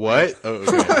 What? Oh,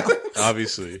 okay.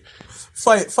 Obviously.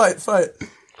 Fight.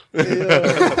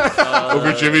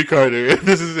 Over Jimmy Carter.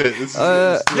 This is it. This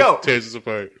Yo. tears us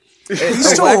apart. He's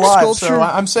still wax alive, sculpture? so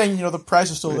I'm saying, the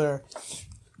price is still there.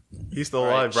 He's still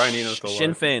alive. Brian Eno's still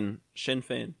Sinn alive.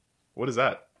 Féin. What is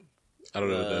that? I don't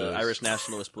know what that is. Irish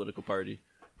nationalist political party.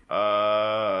 2.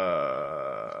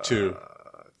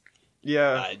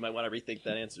 Yeah. I might want to rethink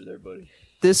that answer there, buddy.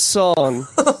 this song.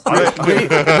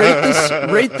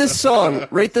 Rate this song.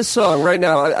 Rate this song right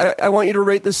now. I want you to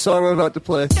rate this song I'm about to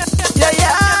play.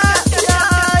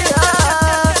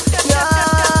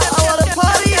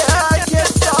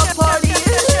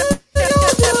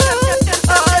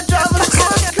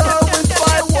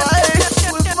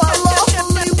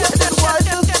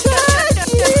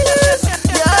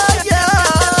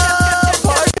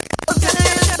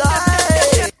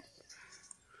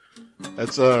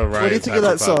 That's Ryan's What do you think of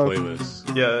that Hyperpop song?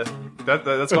 playlist. Yeah.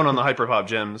 That's going on the Hyperpop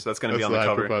Gems. That's going to be on the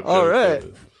cover. Hyperpop All Gems right.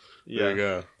 playlist. Yeah. There you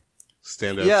go.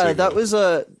 Stand up. Yeah,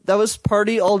 signal. that was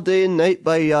Party All Day and Night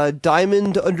by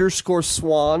Diamond_Swan.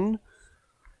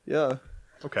 Yeah.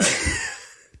 Okay.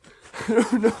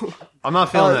 I'm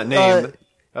not feeling that name.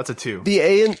 That's a 2. The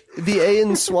A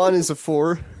in Swan is a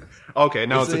 4. Okay,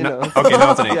 now it's so a you know. okay.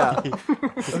 Now it's an 8. Yeah.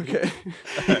 Okay.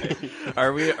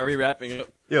 Are we wrapping up?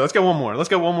 Yeah, let's get one more. Let's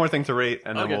get one more thing to rate,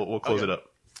 and then Okay, we'll close okay. it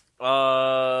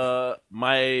up.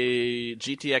 My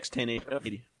GTX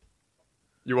 1080.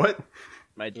 You what?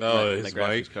 My his graphics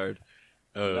mic? card.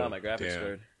 Oh, No, my graphics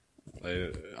damn.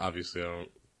 card. Obviously, I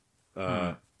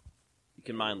don't. You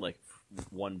can mine like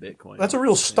 1 Bitcoin. That's a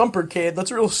real stumper, Cade.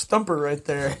 That's a real stumper right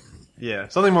there. Yeah,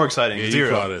 something more exciting. Yeah, you 0.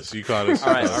 caught us. You caught us.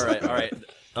 All right.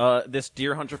 This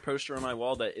deer hunter poster on my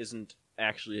wall that isn't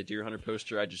actually a deer hunter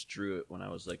poster. I just drew it when I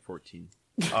was like 14.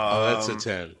 Oh, that's a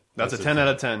 10. That's a 10 out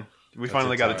of 10. We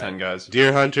finally got a 10, guys.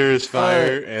 Deer Hunter is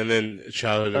fire, and then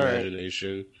Childhood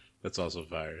Imagination. That's also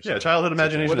fire. So. Yeah, childhood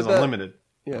imagination What is about- unlimited.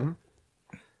 Yeah.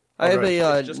 I have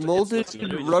a It's just- molded it's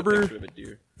literally just a rubber picture of a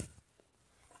deer.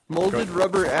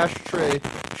 ashtray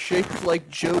shaped like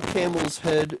Joe Camel's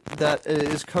head that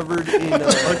is covered in.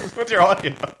 What's your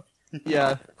audio?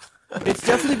 Yeah, it's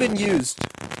definitely been used.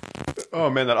 Oh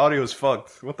man, that audio is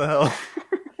fucked. What the hell?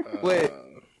 Wait.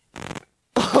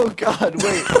 Oh God!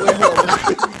 Wait, hold on.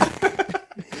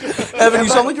 Evan, you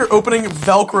sound like you're opening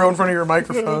Velcro in front of your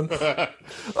microphone.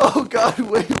 Oh God!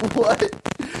 Wait, what?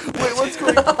 Wait, what's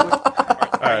going on?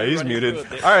 All right, he's muted.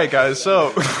 All right, guys.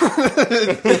 So,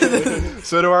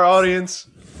 so to our audience,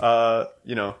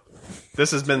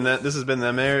 this has been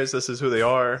them airs. This is who they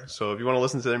are. So if you want to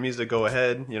listen to their music, go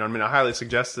ahead. You know what I mean? I highly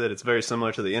suggest it. It's very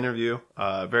similar to the interview.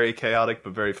 Very chaotic,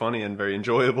 but very funny and very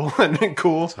enjoyable and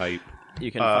cool. Type.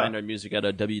 You can find our music at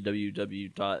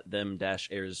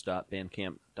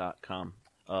www.them-airs.bandcamp.com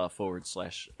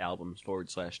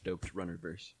 /albums/doped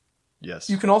runnerverse. Yes.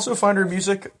 You can also find our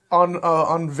music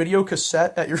on video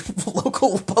cassette at your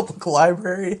local public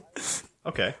library.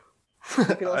 Okay.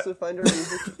 You can also find our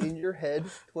music in your head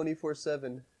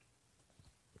 24/7.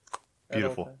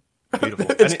 Beautiful. Beautiful.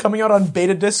 It's coming out on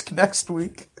beta disc next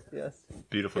week. Yes.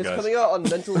 Beautiful, It's guys. coming out on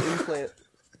mental implant.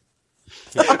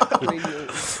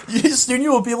 Soon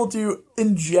you will be able to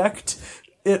inject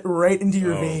it right into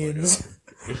your veins.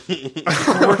 we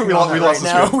lost the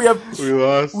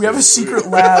script. We have a secret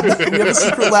lab. We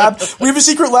have a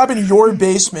secret lab in your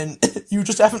basement. You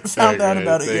just haven't found out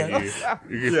about it yet.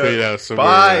 You can fade out somewhere.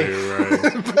 Bye. Right.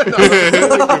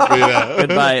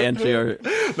 Goodbye, NTR.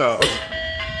 No.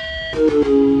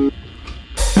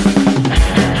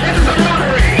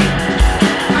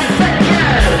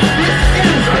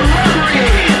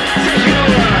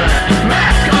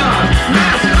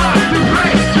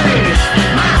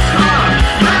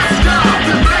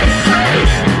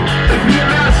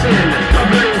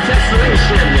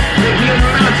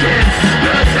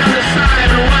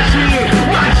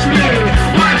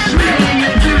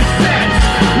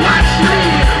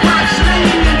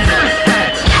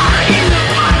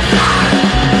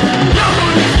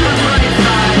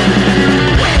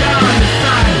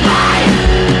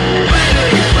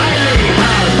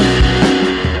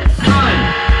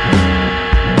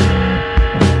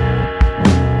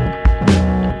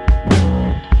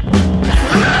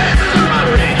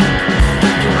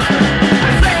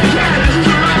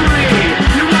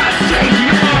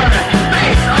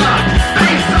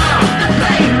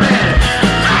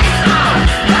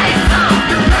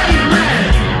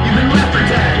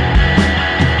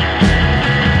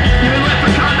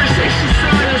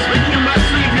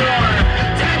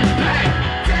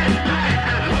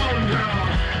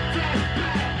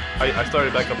 I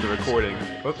started back up the recording.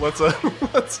 Let's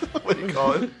what do you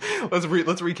call it? Let's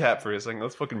recap for a second.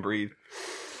 Let's fucking breathe.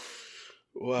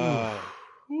 Wow.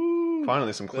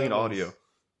 Finally, some clean audio.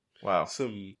 Wow. Let's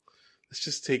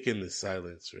just take in the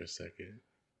silence for a second.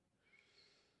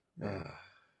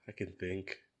 I can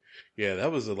think. Yeah,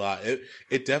 that was a lot.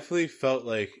 It definitely felt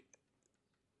like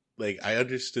I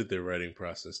understood their writing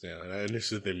process now, and I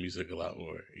understood their music a lot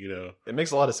more. You know, It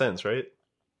makes a lot of sense, right?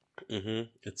 mm-hmm.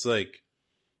 It's like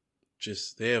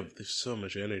just there's so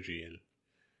much energy, and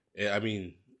I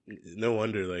mean, no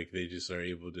wonder like they just are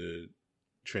able to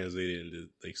translate it into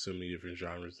like so many different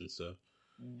genres and stuff.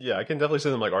 Yeah, I can definitely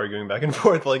see them like arguing back and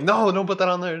forth, like, no, don't put that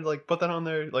on there. Like, put that on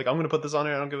there. Like, I'm gonna put this on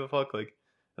there. I don't give a fuck. Like,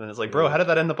 and it's like, bro, how did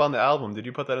that end up on the album? Did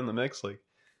you put that in the mix? Like,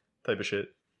 type of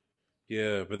shit.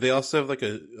 Yeah, but they also have like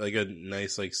a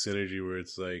nice like synergy where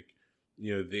it's like,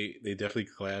 you know, they definitely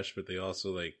clash, but they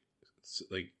also like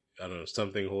I don't know,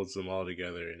 something holds them all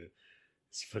together, and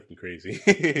it's fucking crazy.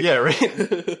 Yeah, right.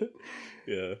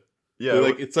 Yeah, Yeah,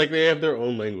 like it's like they have their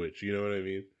own language. You know what I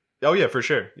mean? Oh yeah, for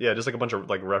sure. Yeah, just like a bunch of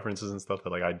like references and stuff that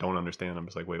like I don't understand. I'm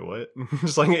just like, wait, what?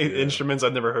 Just like instruments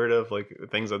I've never heard of, like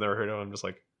things I've never heard of. I'm just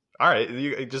like, all right,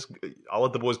 I'll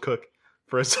let the boys cook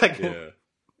for a second.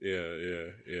 Yeah.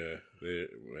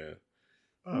 Man.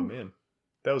 Oh man,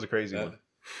 that was a crazy one.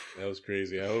 That was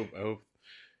crazy. I hope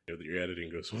that your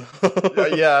editing goes well.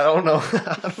 Yeah, I don't know.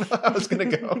 I don't know how it's gonna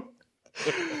go.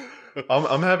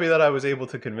 I'm happy that I was able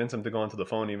to convince him to go onto the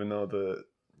phone, even though the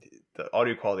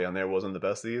audio quality on there wasn't the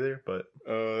best either. But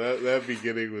that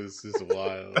beginning was just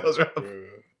wild. That was rough.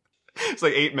 It's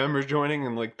like 8 members joining,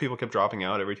 and like people kept dropping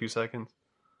out every 2 seconds.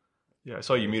 Yeah, I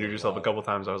saw you muted yourself a couple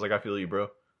times. I was like, I feel you, bro.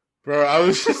 Bro, I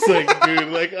was just like, dude,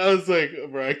 like, I was like,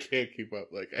 bro, I can't keep up.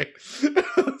 Like, I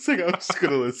was like, I'm just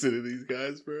gonna listen to these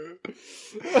guys, bro.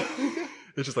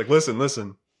 It's just like, listen, this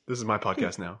is my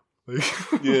podcast now. Like,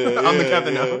 Yeah, I'm the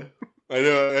captain yeah. now. I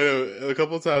know. A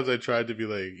couple of times I tried to be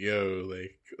like, yo,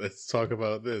 like, let's talk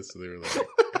about this. And they were like,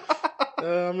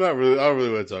 I don't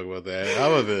really want to talk about that.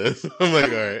 How about this? I'm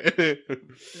like, all right.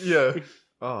 Yeah.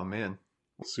 Oh, man.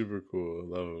 Super cool. I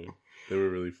love them. They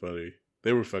were really funny.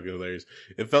 They were fucking hilarious.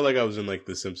 It felt like I was in like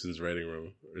the Simpsons writing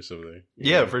room or something.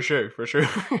 Yeah, for sure.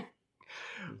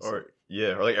 Or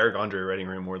like Eric Andre writing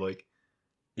room, more like.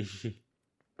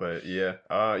 But yeah,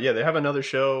 they have another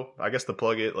show. I guess to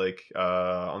plug it, like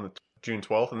on the June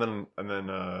 12th, and then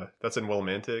that's in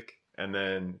Willimantic, and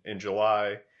then in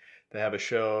July they have a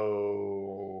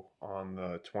show on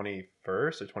the 21st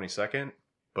or 22nd.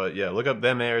 But yeah, look up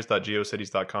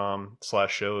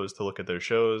themairs.geocities.com/shows to look at their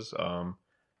shows.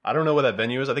 I don't know what that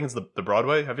venue is. I think it's the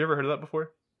Broadway. Have you ever heard of that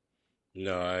before?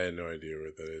 No, I had no idea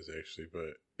where that is actually.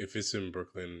 But if it's in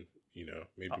Brooklyn,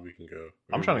 maybe we can go.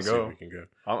 I'm Maybe trying we'll to see go. if we can go.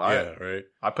 Yeah, Right.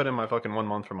 I put in my fucking 1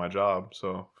 month for my job,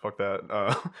 so fuck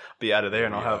that. Be out of there,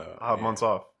 and I'll have months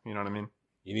off. You know what I mean?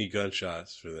 You need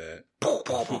gunshots for that.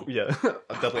 Yeah,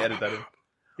 I'll definitely edit that in.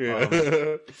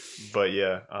 Yeah. But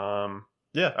yeah,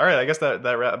 yeah. All right, I guess that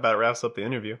about wraps up the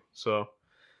interview. So,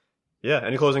 yeah.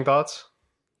 Any closing thoughts?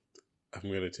 I'm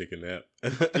gonna take a nap.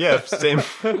 Yeah, same.